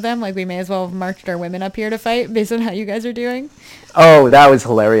told one of them, like, we may as well have marched our women up here to fight based on how you guys are doing? Oh, that was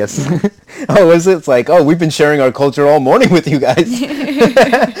hilarious. Oh, was it? It's like, oh, we've been sharing our culture all morning with you guys.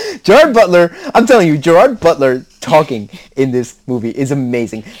 Gerard Butler, I'm telling you, Gerard Butler talking in this movie is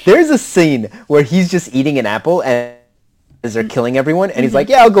amazing. There's a scene where he's just eating an apple and as they're killing everyone, and he's like,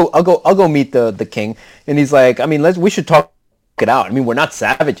 yeah, I'll go meet the king. And he's like, I mean, we should talk it out. I mean, we're not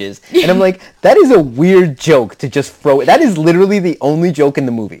savages. And I'm like, that is a weird joke to just throw. That is literally the only joke in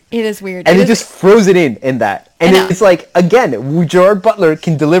the movie. It is weird. And it just throws it in that. And it's like, again, Gerard Butler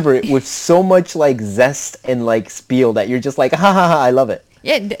can deliver it with so much like zest and like spiel that you're just like, ha ha ha, I love it.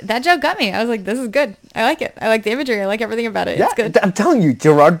 Yeah, that joke got me. I was like, this is good. I like it. I like the imagery. I like everything about it. It's good. I'm telling you,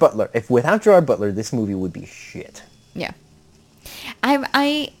 Gerard Butler. If without Gerard Butler, this movie would be shit. Yeah.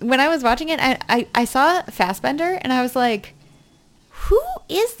 I when I was watching it, I saw Fassbender and I was like, who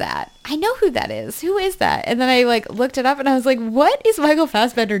is that? I know who that is. Who is that? And then I like looked it up and I was like, what is Michael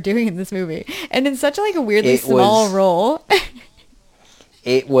Fassbender doing in this movie? And in such like a weirdly small role.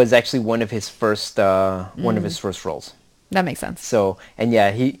 It was actually one of his first roles. That makes sense. So, and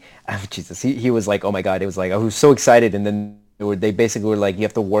yeah, he was like, oh my God, it was like, I was so excited. And then they basically were like, you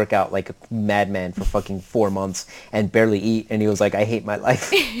have to work out like a madman for fucking 4 months and barely eat. And he was like, I hate my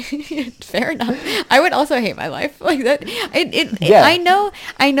life. Fair enough. I would also hate my life like that. Yeah. I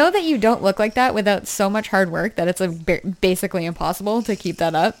know that you don't look like that without so much hard work that it's like basically impossible to keep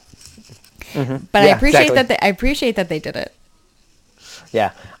that up. Mm-hmm. But yeah, I appreciate that they did it.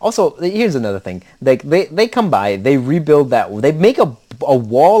 Yeah. Also, here's another thing. Like they come by, they rebuild they make a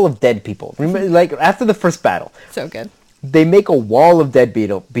wall of dead people. Remember, like after the first battle. So good. They make a wall of dead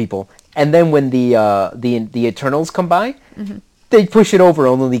people, and then when the Eternals come by, they push it over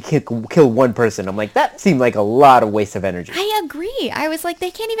and only kill one person. I'm like, that seemed like a lot of waste of energy. I agree. I was like,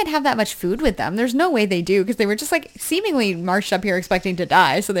 they can't even have that much food with them. There's no way they do, because they were just like seemingly marched up here expecting to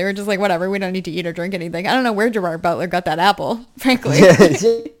die. So they were just like, whatever, we don't need to eat or drink anything. I don't know where Gerard Butler got that apple, frankly.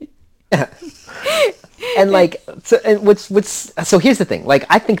 Yeah. And like, so here's the thing. Like,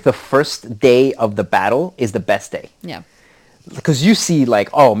 I think the first day of the battle is the best day. Yeah. Because you see, like,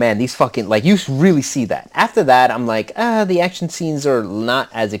 oh man, these fucking, like, you really see that. After that, I'm like, the action scenes are not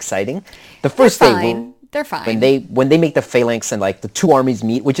as exciting. The first day, they're fine. When they make the phalanx and like the two armies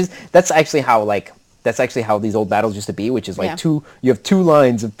meet, that's actually how these old battles used to be, which is like you have two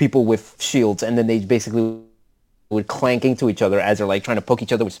lines of people with shields, and then they basically would clank into each other as they're like trying to poke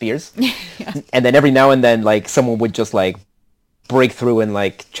each other with spears. Yeah. And then every now and then, like, someone would just like break through and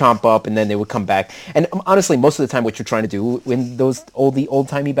like chomp up, and then they would come back. And honestly, most of the time what you're trying to do in those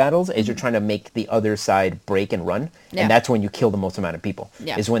old-timey battles is you're trying to make the other side break and run. Yeah. And that's when you kill the most amount of people,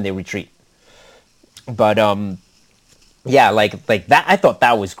 is when they retreat. But yeah, like that, I thought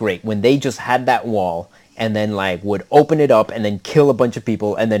that was great when they just had that wall and then like would open it up and then kill a bunch of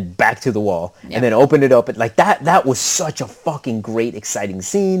people and then back to the wall and then open it up. And like that was such a fucking great, exciting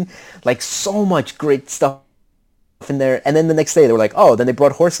scene. Like, so much great stuff in there. And then the next day they were like, oh, then they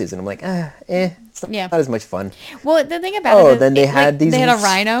brought horses, and I'm like, it's not as much fun. Well, the thing about it is, then they had a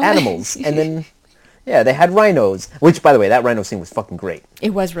rhino animals, and then they had rhinos, which, by the way, that rhino scene was fucking great.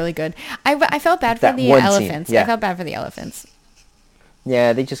 It was really good. I felt bad for the elephants. I felt bad for the elephants.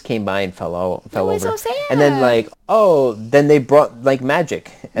 Yeah, they just came by and fell over. So sad. And then like, then they brought like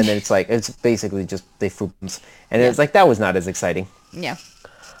magic, and then it's basically just they threw bombs, and it's like, that was not as exciting. Yeah.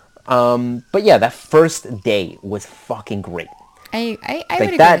 But yeah, that first day was fucking great. I like would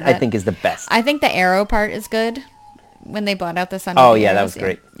agree that. With that. I think is the best. I think the arrow part is good when they blot out the sun. Oh yeah, that was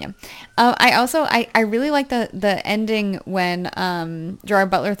great. Yeah. I really like the ending when Gerard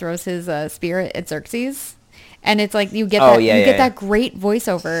Butler throws his spear at Xerxes. And it's like you get that great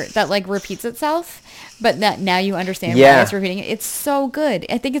voiceover that like repeats itself, but that now you understand why it's repeating it. It's so good.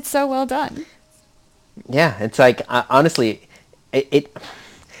 I think it's so well done. Yeah, it's like, honestly, it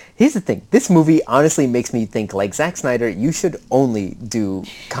here's the thing. This movie honestly makes me think, like, Zack Snyder, you should only do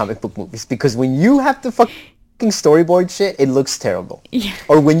comic book movies, because when you have to fucking storyboard shit, it looks terrible. Yeah.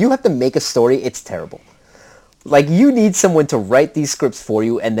 Or when you have to make a story, it's terrible. Like, you need someone to write these scripts for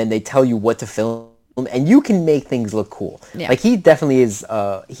you, and then they tell you what to film. And you can make things look cool. Yeah. Like, he definitely is.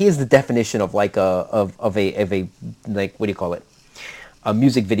 He is the definition of like a like, what do you call it? A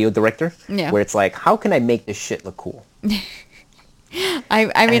music video director. Yeah. Where it's like, how can I make this shit look cool?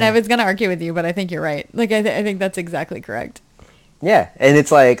 I mean, I was gonna argue with you, but I think you're right. Like, I think that's exactly correct. Yeah, and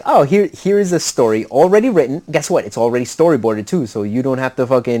it's like, oh, here is a story already written. Guess what? It's already storyboarded too, so you don't have to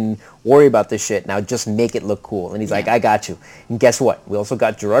fucking worry about this shit. Now just make it look cool. And he's like, I got you. And guess what? We also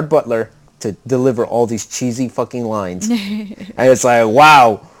got Gerard Butler to deliver all these cheesy fucking lines. And it's like,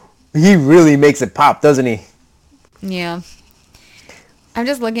 wow, he really makes it pop, doesn't he? Yeah.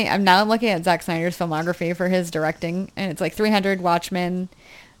 I'm now looking at Zack Snyder's filmography for his directing, and it's like 300, Watchmen,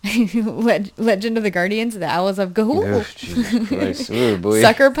 Legend of the Guardians, The Owls of Gahul, Oh, Jesus Christ. Oh, boy.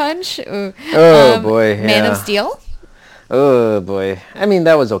 Sucker Punch, Oh, boy. Yeah. Man of Steel, Oh, boy. I mean,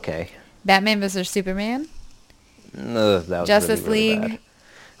 that was okay. Batman vs Superman, That was Justice really, really League. bad.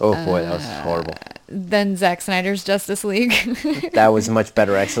 Oh, boy, that was horrible. Then Zack Snyder's Justice League. That was much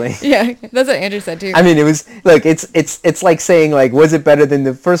better, actually. Yeah, that's what Andrew said too. I mean, it was like it's like saying like, was it better than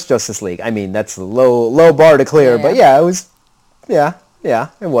the first Justice League? I mean, that's a low bar to clear, Yeah. but yeah, it was. Yeah,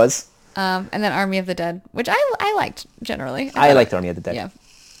 it was. And then Army of the Dead, which I liked generally. I liked Army of the Dead. Yeah,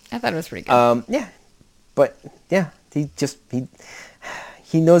 I thought it was pretty good. Yeah, but yeah,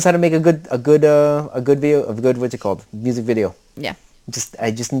 he knows how to make a good video, what's it called, music video. Yeah.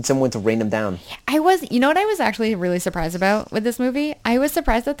 I just need someone to rain them down. You know what I was actually really surprised about with this movie? I was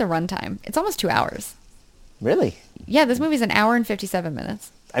surprised at the runtime. It's almost 2 hours. Really? Yeah, this movie's an hour and 57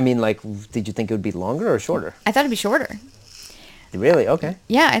 minutes. I mean, like, did you think it would be longer or shorter? I thought it'd be shorter. Really? Okay.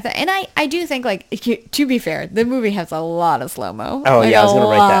 Yeah, I do think, like, to be fair, the movie has a lot of slow-mo. Oh, like, yeah, I was going to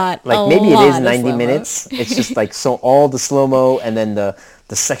write that. Like, maybe it is 90 slow-mo. minutes. It's just, like, so all the slow-mo and then the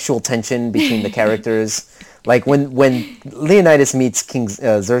sexual tension between the characters. Like, when Leonidas meets King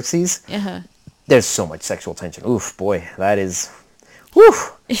Xerxes, there's so much sexual tension. Oof, boy, that is... Whew!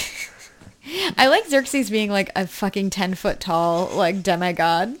 I like Xerxes being, like, a fucking 10-foot tall, like,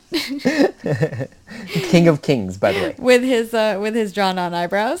 demigod. King of Kings, by the way. with his drawn-on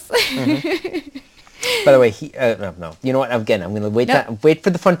eyebrows. By the way, no. You know what? Again, I'm going to wait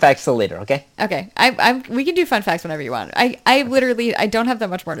for the fun facts till later, okay? Okay. We can do fun facts whenever you want. I literally don't have that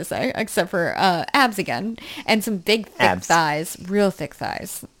much more to say, except for abs again, and some big, thick thighs. Real thick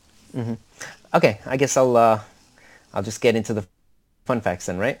thighs. Mm-hmm. Okay, I guess I'll just get into the fun facts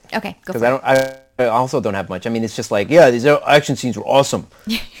then, right? Okay, go for it. Because I also don't have much. I mean, it's just like, yeah, these action scenes were awesome.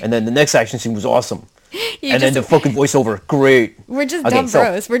 And then the next action scene was awesome. Then the fucking voiceover, great. We're just dumb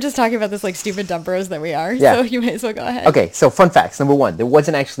bros. We're just talking about this like stupid dumb bros that we are. Yeah. So you may as well go ahead. Okay, so fun facts. Number one, there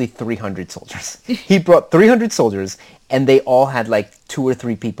wasn't actually 300 soldiers. He brought 300 soldiers, and they all had like 2 or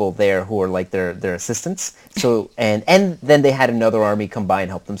 3 people there who were like their assistants. So and then they had another army come by and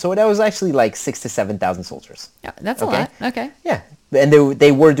help them. So that was actually like 6,000 to 7,000 soldiers. Yeah, that's a lot. Okay. Yeah. And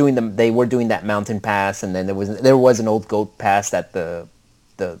they were doing that mountain pass, and then there was an old goat pass that the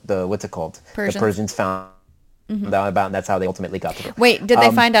what's it called? Persians. The Persians found out about, and that's how they ultimately got to them. Wait, did they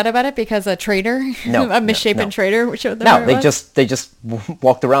find out about it because a traitor, no, a misshapen traitor showed them? No, they just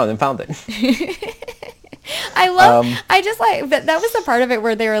walked around and found it. I just like that was the part of it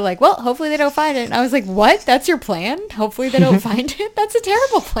where they were like, well, hopefully they don't find it. And I was like, what? That's your plan? Hopefully they don't find it? That's a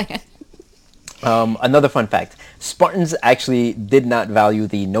terrible plan. Another fun fact. Spartans actually did not value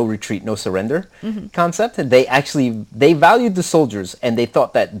the no retreat, no surrender concept. They valued the soldiers, and they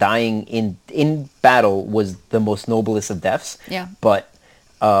thought that dying in battle was the most noblest of deaths. Yeah. But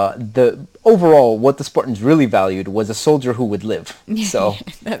what the Spartans really valued was a soldier who would live. So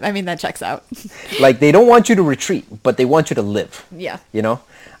I mean, that checks out. like, they don't want you to retreat, but they want you to live. Yeah. You know?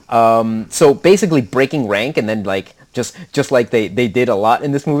 So basically breaking rank, and then like just like they did a lot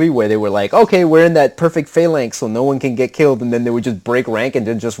in this movie, where they were like, okay, we're in that perfect phalanx so no one can get killed, and then they would just break rank and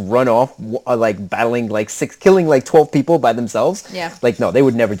then just run off, like battling like killing like 12 people by themselves. Yeah. Like, no, they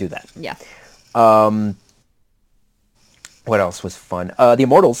would never do that. Yeah. What else was fun? The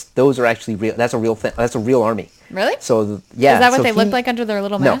Immortals, those are actually real. That's a real thing. That's a real army. Really? So yeah. Is that what they looked like under their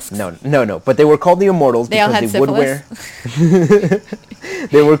little masks? No. But they were called the Immortals because they would wear.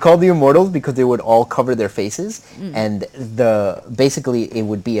 They were called the Immortals because they would all cover their faces, and basically it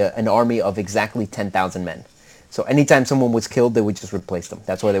would be an army of exactly 10,000 men. So anytime someone was killed, they would just replace them.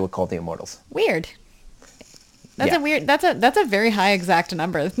 That's why they were called the Immortals. Weird. That's a very high exact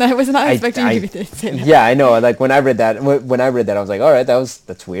number. I was not expecting you to say that. Yeah, I know. Like when I read that, I was like, all right,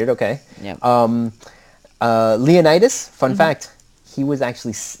 that's weird. Okay. Yeah. Leonidas, fun fact, he was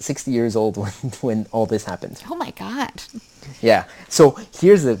actually 60 years old when all this happened. Oh my God. Yeah. So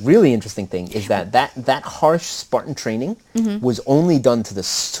here's the really interesting thing is that harsh Spartan training was only done to the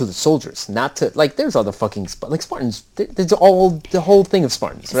soldiers, not to, like, there's other fucking Spartans. There's all the whole thing of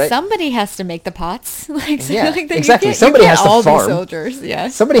Spartans, right? Somebody has to make the pots. Yeah, exactly. Somebody has to farm. Soldiers, yeah.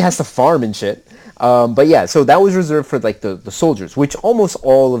 Somebody has to farm and shit. But yeah, so that was reserved for like the soldiers, which almost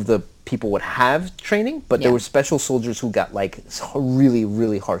all of the people would have training, but there were special soldiers who got like really,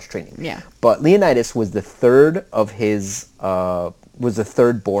 really harsh training. Yeah. But Leonidas was the third of his, was the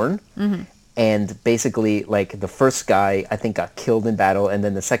third born. And basically, like, the first guy, I think, got killed in battle, and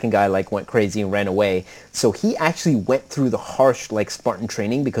then the second guy, like, went crazy and ran away. So he actually went through the harsh, like, Spartan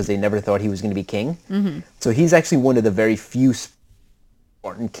training because they never thought he was going to be king. So he's actually one of the very few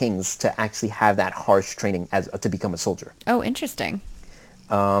Spartan kings to actually have that harsh training as to become a soldier. Oh, interesting.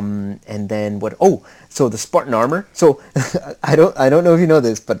 And then what? Oh, so the Spartan armor. So I don't know if you know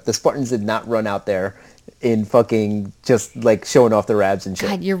this, but the Spartans did not run out there in fucking just like showing off their abs and shit.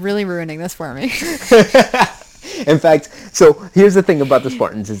 God, you're really ruining this for me. In fact, so here's the thing about the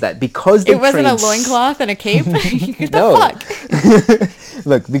Spartans is that because they It wasn't a trained loincloth and a cape? What the No. fuck?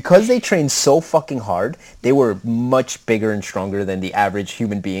 Look, because they trained so fucking hard, they were much bigger and stronger than the average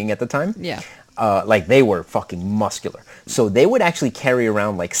human being at the time. Yeah. Like they were fucking muscular. So they would actually carry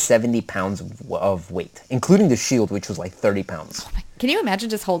around like 70 pounds of weight, including the shield, which was like 30 pounds. Can you imagine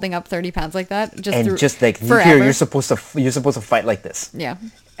just holding up 30 pounds like that? And just like forever? here, you're supposed to fight like this. Yeah.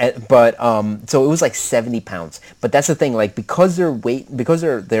 But so it was like 70 pounds. But that's the thing, like because their weight, because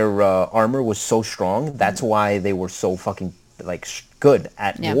their armor was so strong, that's why they were so fucking like good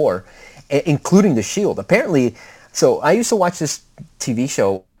at war, including the shield. Apparently, so I used to watch this TV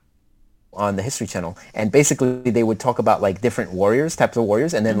show on the History Channel, and basically they would talk about like different warriors, types of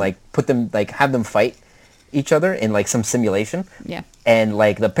warriors, and then like put them, like have them fight each other in like some simulation. Yeah. And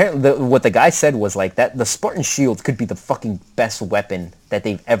like what the guy said was like that the Spartan shield could be the fucking best weapon that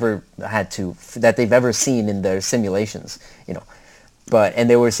they've ever seen in their simulations, you know. But and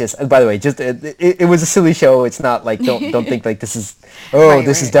there was just, by the way, just it was a silly show. It's not like don't think like this is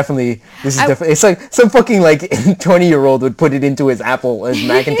this is definitely it's like some fucking like 20-year-old would put it into his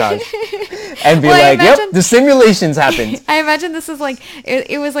Macintosh and be like, yep, the simulations happened. I imagine this is like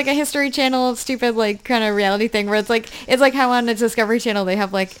it was like a History Channel stupid like kind of reality thing where it's like how on the Discovery Channel they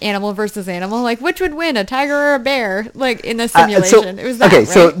have like animal versus animal, like which would win, a tiger or a bear, like in the simulation. It was that, okay, right?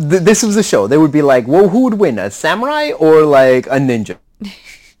 so this was a show. They would be like, well, who would win, a samurai or like a ninja?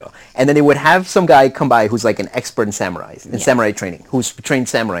 And then they would have some guy come by who's like an expert in samurai training, who's trained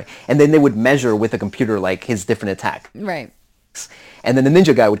samurai, and then they would measure with a computer like his different attack. Right. And then the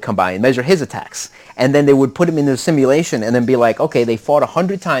ninja guy would come by and measure his attacks. And then they would put him in the simulation and then be like, okay, they fought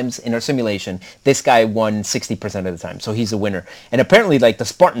 100 times in our simulation. This guy won 60% of the time, so he's a winner. And apparently, like, the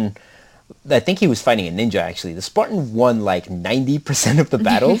Spartan, I think he was fighting a ninja, actually. The Spartan won, like, 90% of the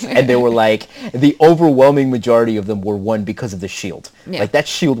battles. And they were, like, the overwhelming majority of them were won because of the shield. Yeah. Like, that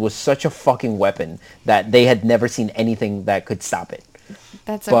shield was such a fucking weapon that they had never seen anything that could stop it.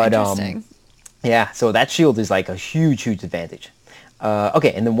 That's so interesting. Yeah, so that shield is, like, a huge, huge advantage.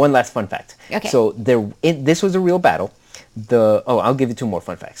 Okay, and then one last fun fact. Okay. So this was a real battle. I'll give you two more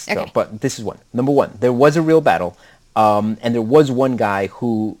fun facts. Okay. So, but this is one. Number one, there was a real battle, and there was one guy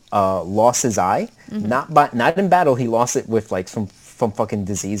who lost his eye. Mm-hmm. Not in battle. He lost it with like some fucking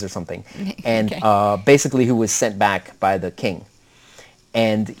disease or something, and Okay. basically he was sent back by the king,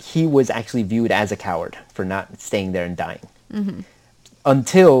 and he was actually viewed as a coward for not staying there and dying. Mm-hmm.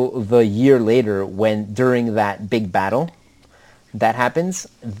 Until the year later, when during that big battle that happens,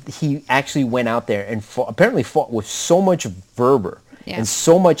 he actually went out there and apparently fought with so much fervor and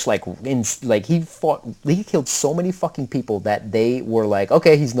so much he killed so many fucking people that they were like,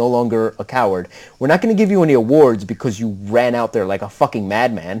 okay, he's no longer a coward. We're not going to give you any awards because you ran out there like a fucking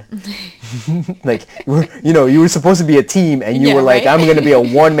madman. Like, you were supposed to be a team and you were like, right? I'm going to be a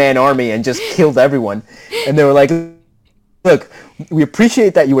one-man army and just killed everyone. And they were like, look, we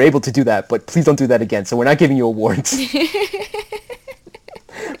appreciate that you were able to do that, but please don't do that again. So we're not giving you awards.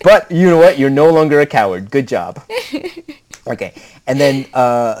 But you know what? You're no longer a coward. Good job. Okay. And then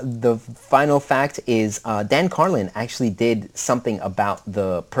the final fact is Dan Carlin actually did something about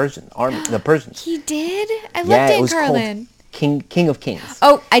the Persian army, the Persians. He did? I love Dan Carlin. King of Kings.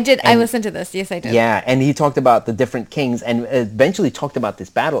 Oh, I did. I listened to this. Yes, I did. Yeah, and he talked about the different kings and eventually talked about this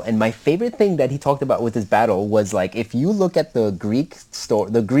battle. And my favorite thing that he talked about with this battle was like, if you look at the Greek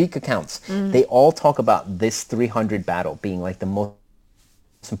accounts, they all talk about this 300 battle being like the most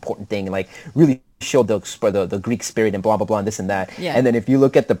important thing, and like really showed the Greek spirit and blah blah blah and this and that. Yeah. And then if you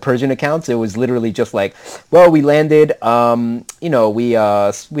look at the Persian accounts, it was literally just like, well, we landed, we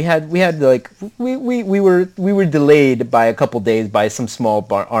were delayed by a couple days by some small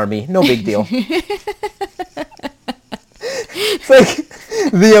army, no big deal. It's like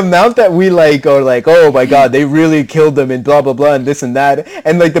the amount that we like are like, oh my god, they really killed them and blah blah blah and this and that,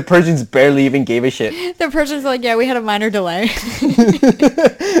 and like the Persians barely even gave a shit. The Persians are like, yeah, we had a minor delay.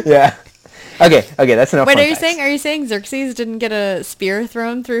 Yeah. Okay, that's enough. Wait, are you saying Xerxes didn't get a spear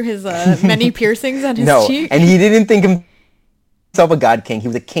thrown through his many piercings on his cheek? No, and he didn't think himself a god king. He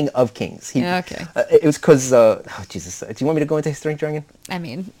was a king of kings. Okay. It was because, Jesus, do you want me to go into history, Dragon? I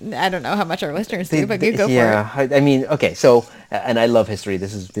mean, I don't know how much our listeners do, but you go for it. Yeah, I mean, okay, so, and I love history.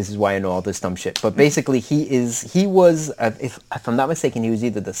 This is why I know all this dumb shit. But basically, he was, if I'm not mistaken, he was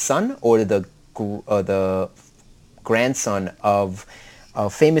either the son or the grandson of a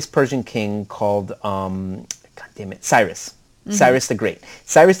famous Persian king called, God damn it, Cyrus. Cyrus the Great.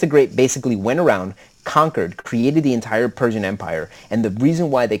 Cyrus the Great basically went around, conquered, created the entire Persian Empire, and the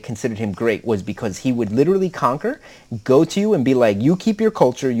reason why they considered him great was because he would literally conquer, go to you and be like, you keep your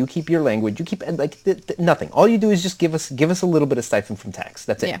culture, you keep your language, you keep, and like, nothing. All you do is just give us a little bit of stipend from tax.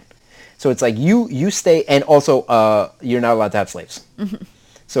 That's it. Yeah. So it's like you stay, and also you're not allowed to have slaves.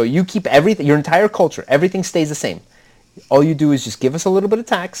 So you keep everything, your entire culture, everything stays the same. All you do is just give us a little bit of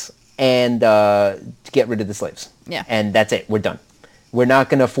tax and get rid of the slaves. Yeah. And that's it. We're done. We're not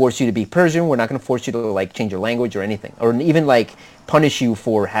going to force you to be Persian. We're not going to force you to like change your language or anything, or even like punish you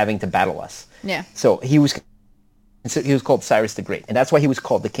for having to battle us. Yeah. So he was called Cyrus the Great, and that's why he was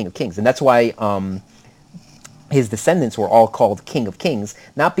called the King of Kings, and that's why his descendants were all called King of Kings,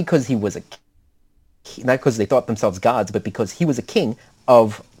 not because he was not because they thought themselves gods, but because he was a king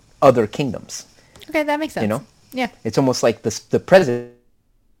of other kingdoms. Okay, that makes sense. You know? Yeah. It's almost like the president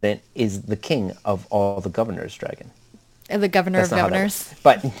is the king of all the governors, Dragon. The governor That's of not governors.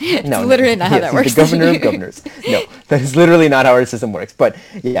 How that works. But no, literally not how that works. The governor of governors. No, that is literally not how our system works. But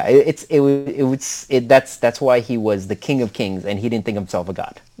yeah, that's why he was the King of Kings, and he didn't think himself a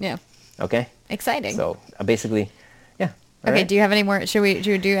god. Yeah. Okay. Exciting. So basically, yeah. Okay. Right? Do you have any more? Should we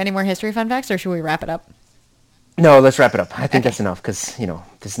do any more history fun facts, or should we wrap it up? No, let's wrap it up. I think that's enough because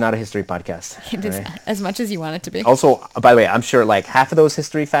this is not a history podcast. It is right? as much as you want it to be. Also, by the way, I'm sure like half of those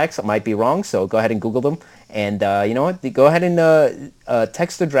history facts might be wrong, so go ahead and Google them. And you know what? Go ahead and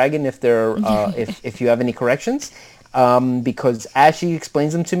text the Dragon if they're if you have any corrections, because as she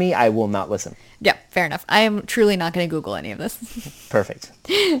explains them to me, I will not listen. Yeah, fair enough. I am truly not going to Google any of this. Perfect.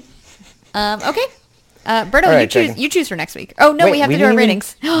 Okay. Berto, right, you choose for next week. Oh no, Wait, we have we to do our didn't even-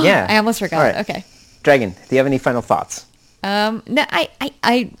 ratings. Yeah. I almost forgot. All right. Okay. Dragon, do you have any final thoughts? No,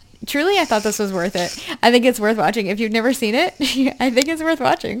 I truly, I thought this was worth it. I think it's worth watching. If you've never seen it, I think it's worth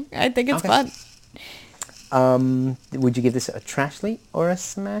watching. I think it's Okay. fun. Would you give this a trashly or a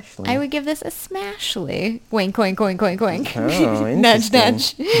smashly? I would give this a smashly. Wink, wink, wink, wink, wink. Oh, Nudge, interesting.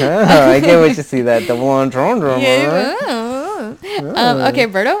 nudge. Oh, I can't wait to see that. The one. Yeah. Okay,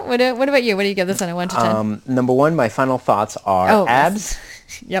 Berto, what about you? What do you give this on a 1 to 10? Number one, my final thoughts are Oh, abs.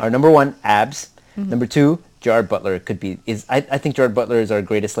 Yep. Or number one, abs. Number two, Gerard Butler I think Gerard Butler is our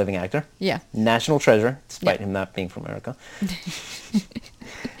greatest living actor. Yeah. National treasure, despite Yeah. him not being from America.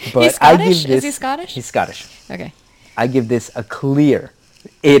 He's Scottish? Is he Scottish? He's Scottish. Okay. I give this a clear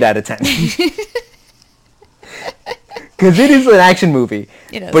 8 out of 10. Because it is an action movie.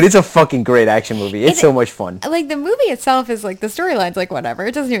 It is. But it's a fucking great action movie. It's so much fun. Like the movie itself is like the storyline's like whatever.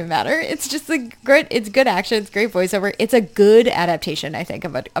 It doesn't even matter. It's just like great. It's good action. It's great voiceover. It's a good adaptation, I think,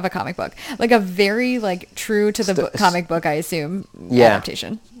 of a comic book. Like a very like true to the comic book, I assume. Yeah.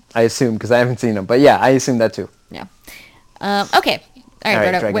 Adaptation. I assume, because I haven't seen them. But yeah, I assume that too. Yeah. Okay. All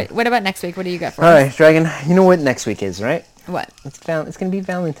right, Berto, Dragon. what about next week? What do you got for All us? right, Dragon. You know what next week is, right? What? It's going to be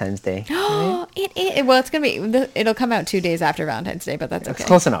Valentine's Day. Well, it's gonna be. It'll come out 2 days after Valentine's Day, but that's okay. It's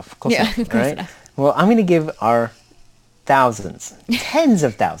close enough. Close Yeah, enough. close all right? enough. Well, I'm going to give our thousands, tens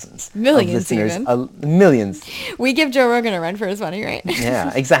of thousands Millions of listeners, even. millions. We give Joe Rogan a run for his money, right?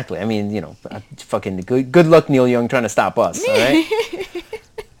 Yeah, exactly. I mean, fucking good luck, Neil Young, trying to stop us. All right.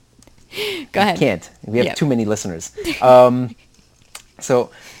 Go ahead. Can't. We have Yep. too many listeners.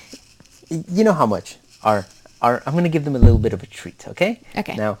 So, you know how much I'm going to give them a little bit of a treat, okay?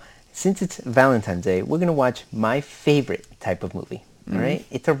 Okay. Now, since it's Valentine's Day, we're going to watch my favorite type of movie, all right?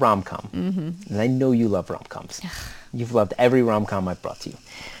 It's a rom-com. Mm-hmm. And I know you love rom-coms. You've loved every rom-com I've brought to you.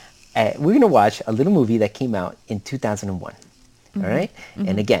 We're going to watch a little movie that came out in 2001. All right? Mm-hmm.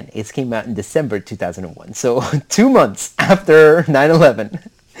 And again, it came out in December 2001. So 2 months after 9/11,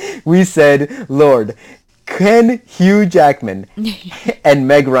 we said, Lord, can Hugh Jackman and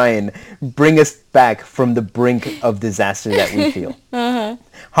Meg Ryan bring us back from the brink of disaster that we feel? Uh-huh.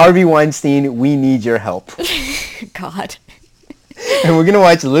 Harvey Weinstein, we need your help. God. And we're going to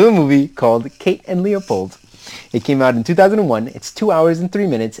watch a little movie called Kate and Leopold. It came out in 2001. It's 2 hours and 3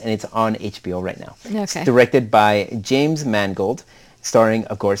 minutes, and it's on HBO right now. Okay. It's directed by James Mangold, starring,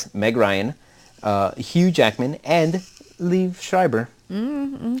 of course, Meg Ryan, Hugh Jackman, and Liev Schreiber.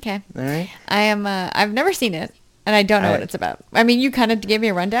 Okay. All right. I've never seen it, and I don't know All what right. it's about. I mean, you kind of gave me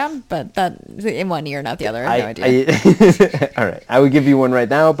a rundown, but that in one ear, not the other. I have no idea. All right. I would give you one right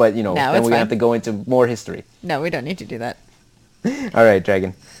now, but, then it's we're going to fine. have to go into more history. No, we don't need to do that. All right,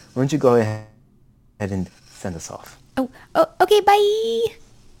 Dragon. Why don't you go ahead and send us off? Oh, okay, bye.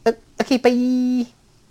 Okay, bye.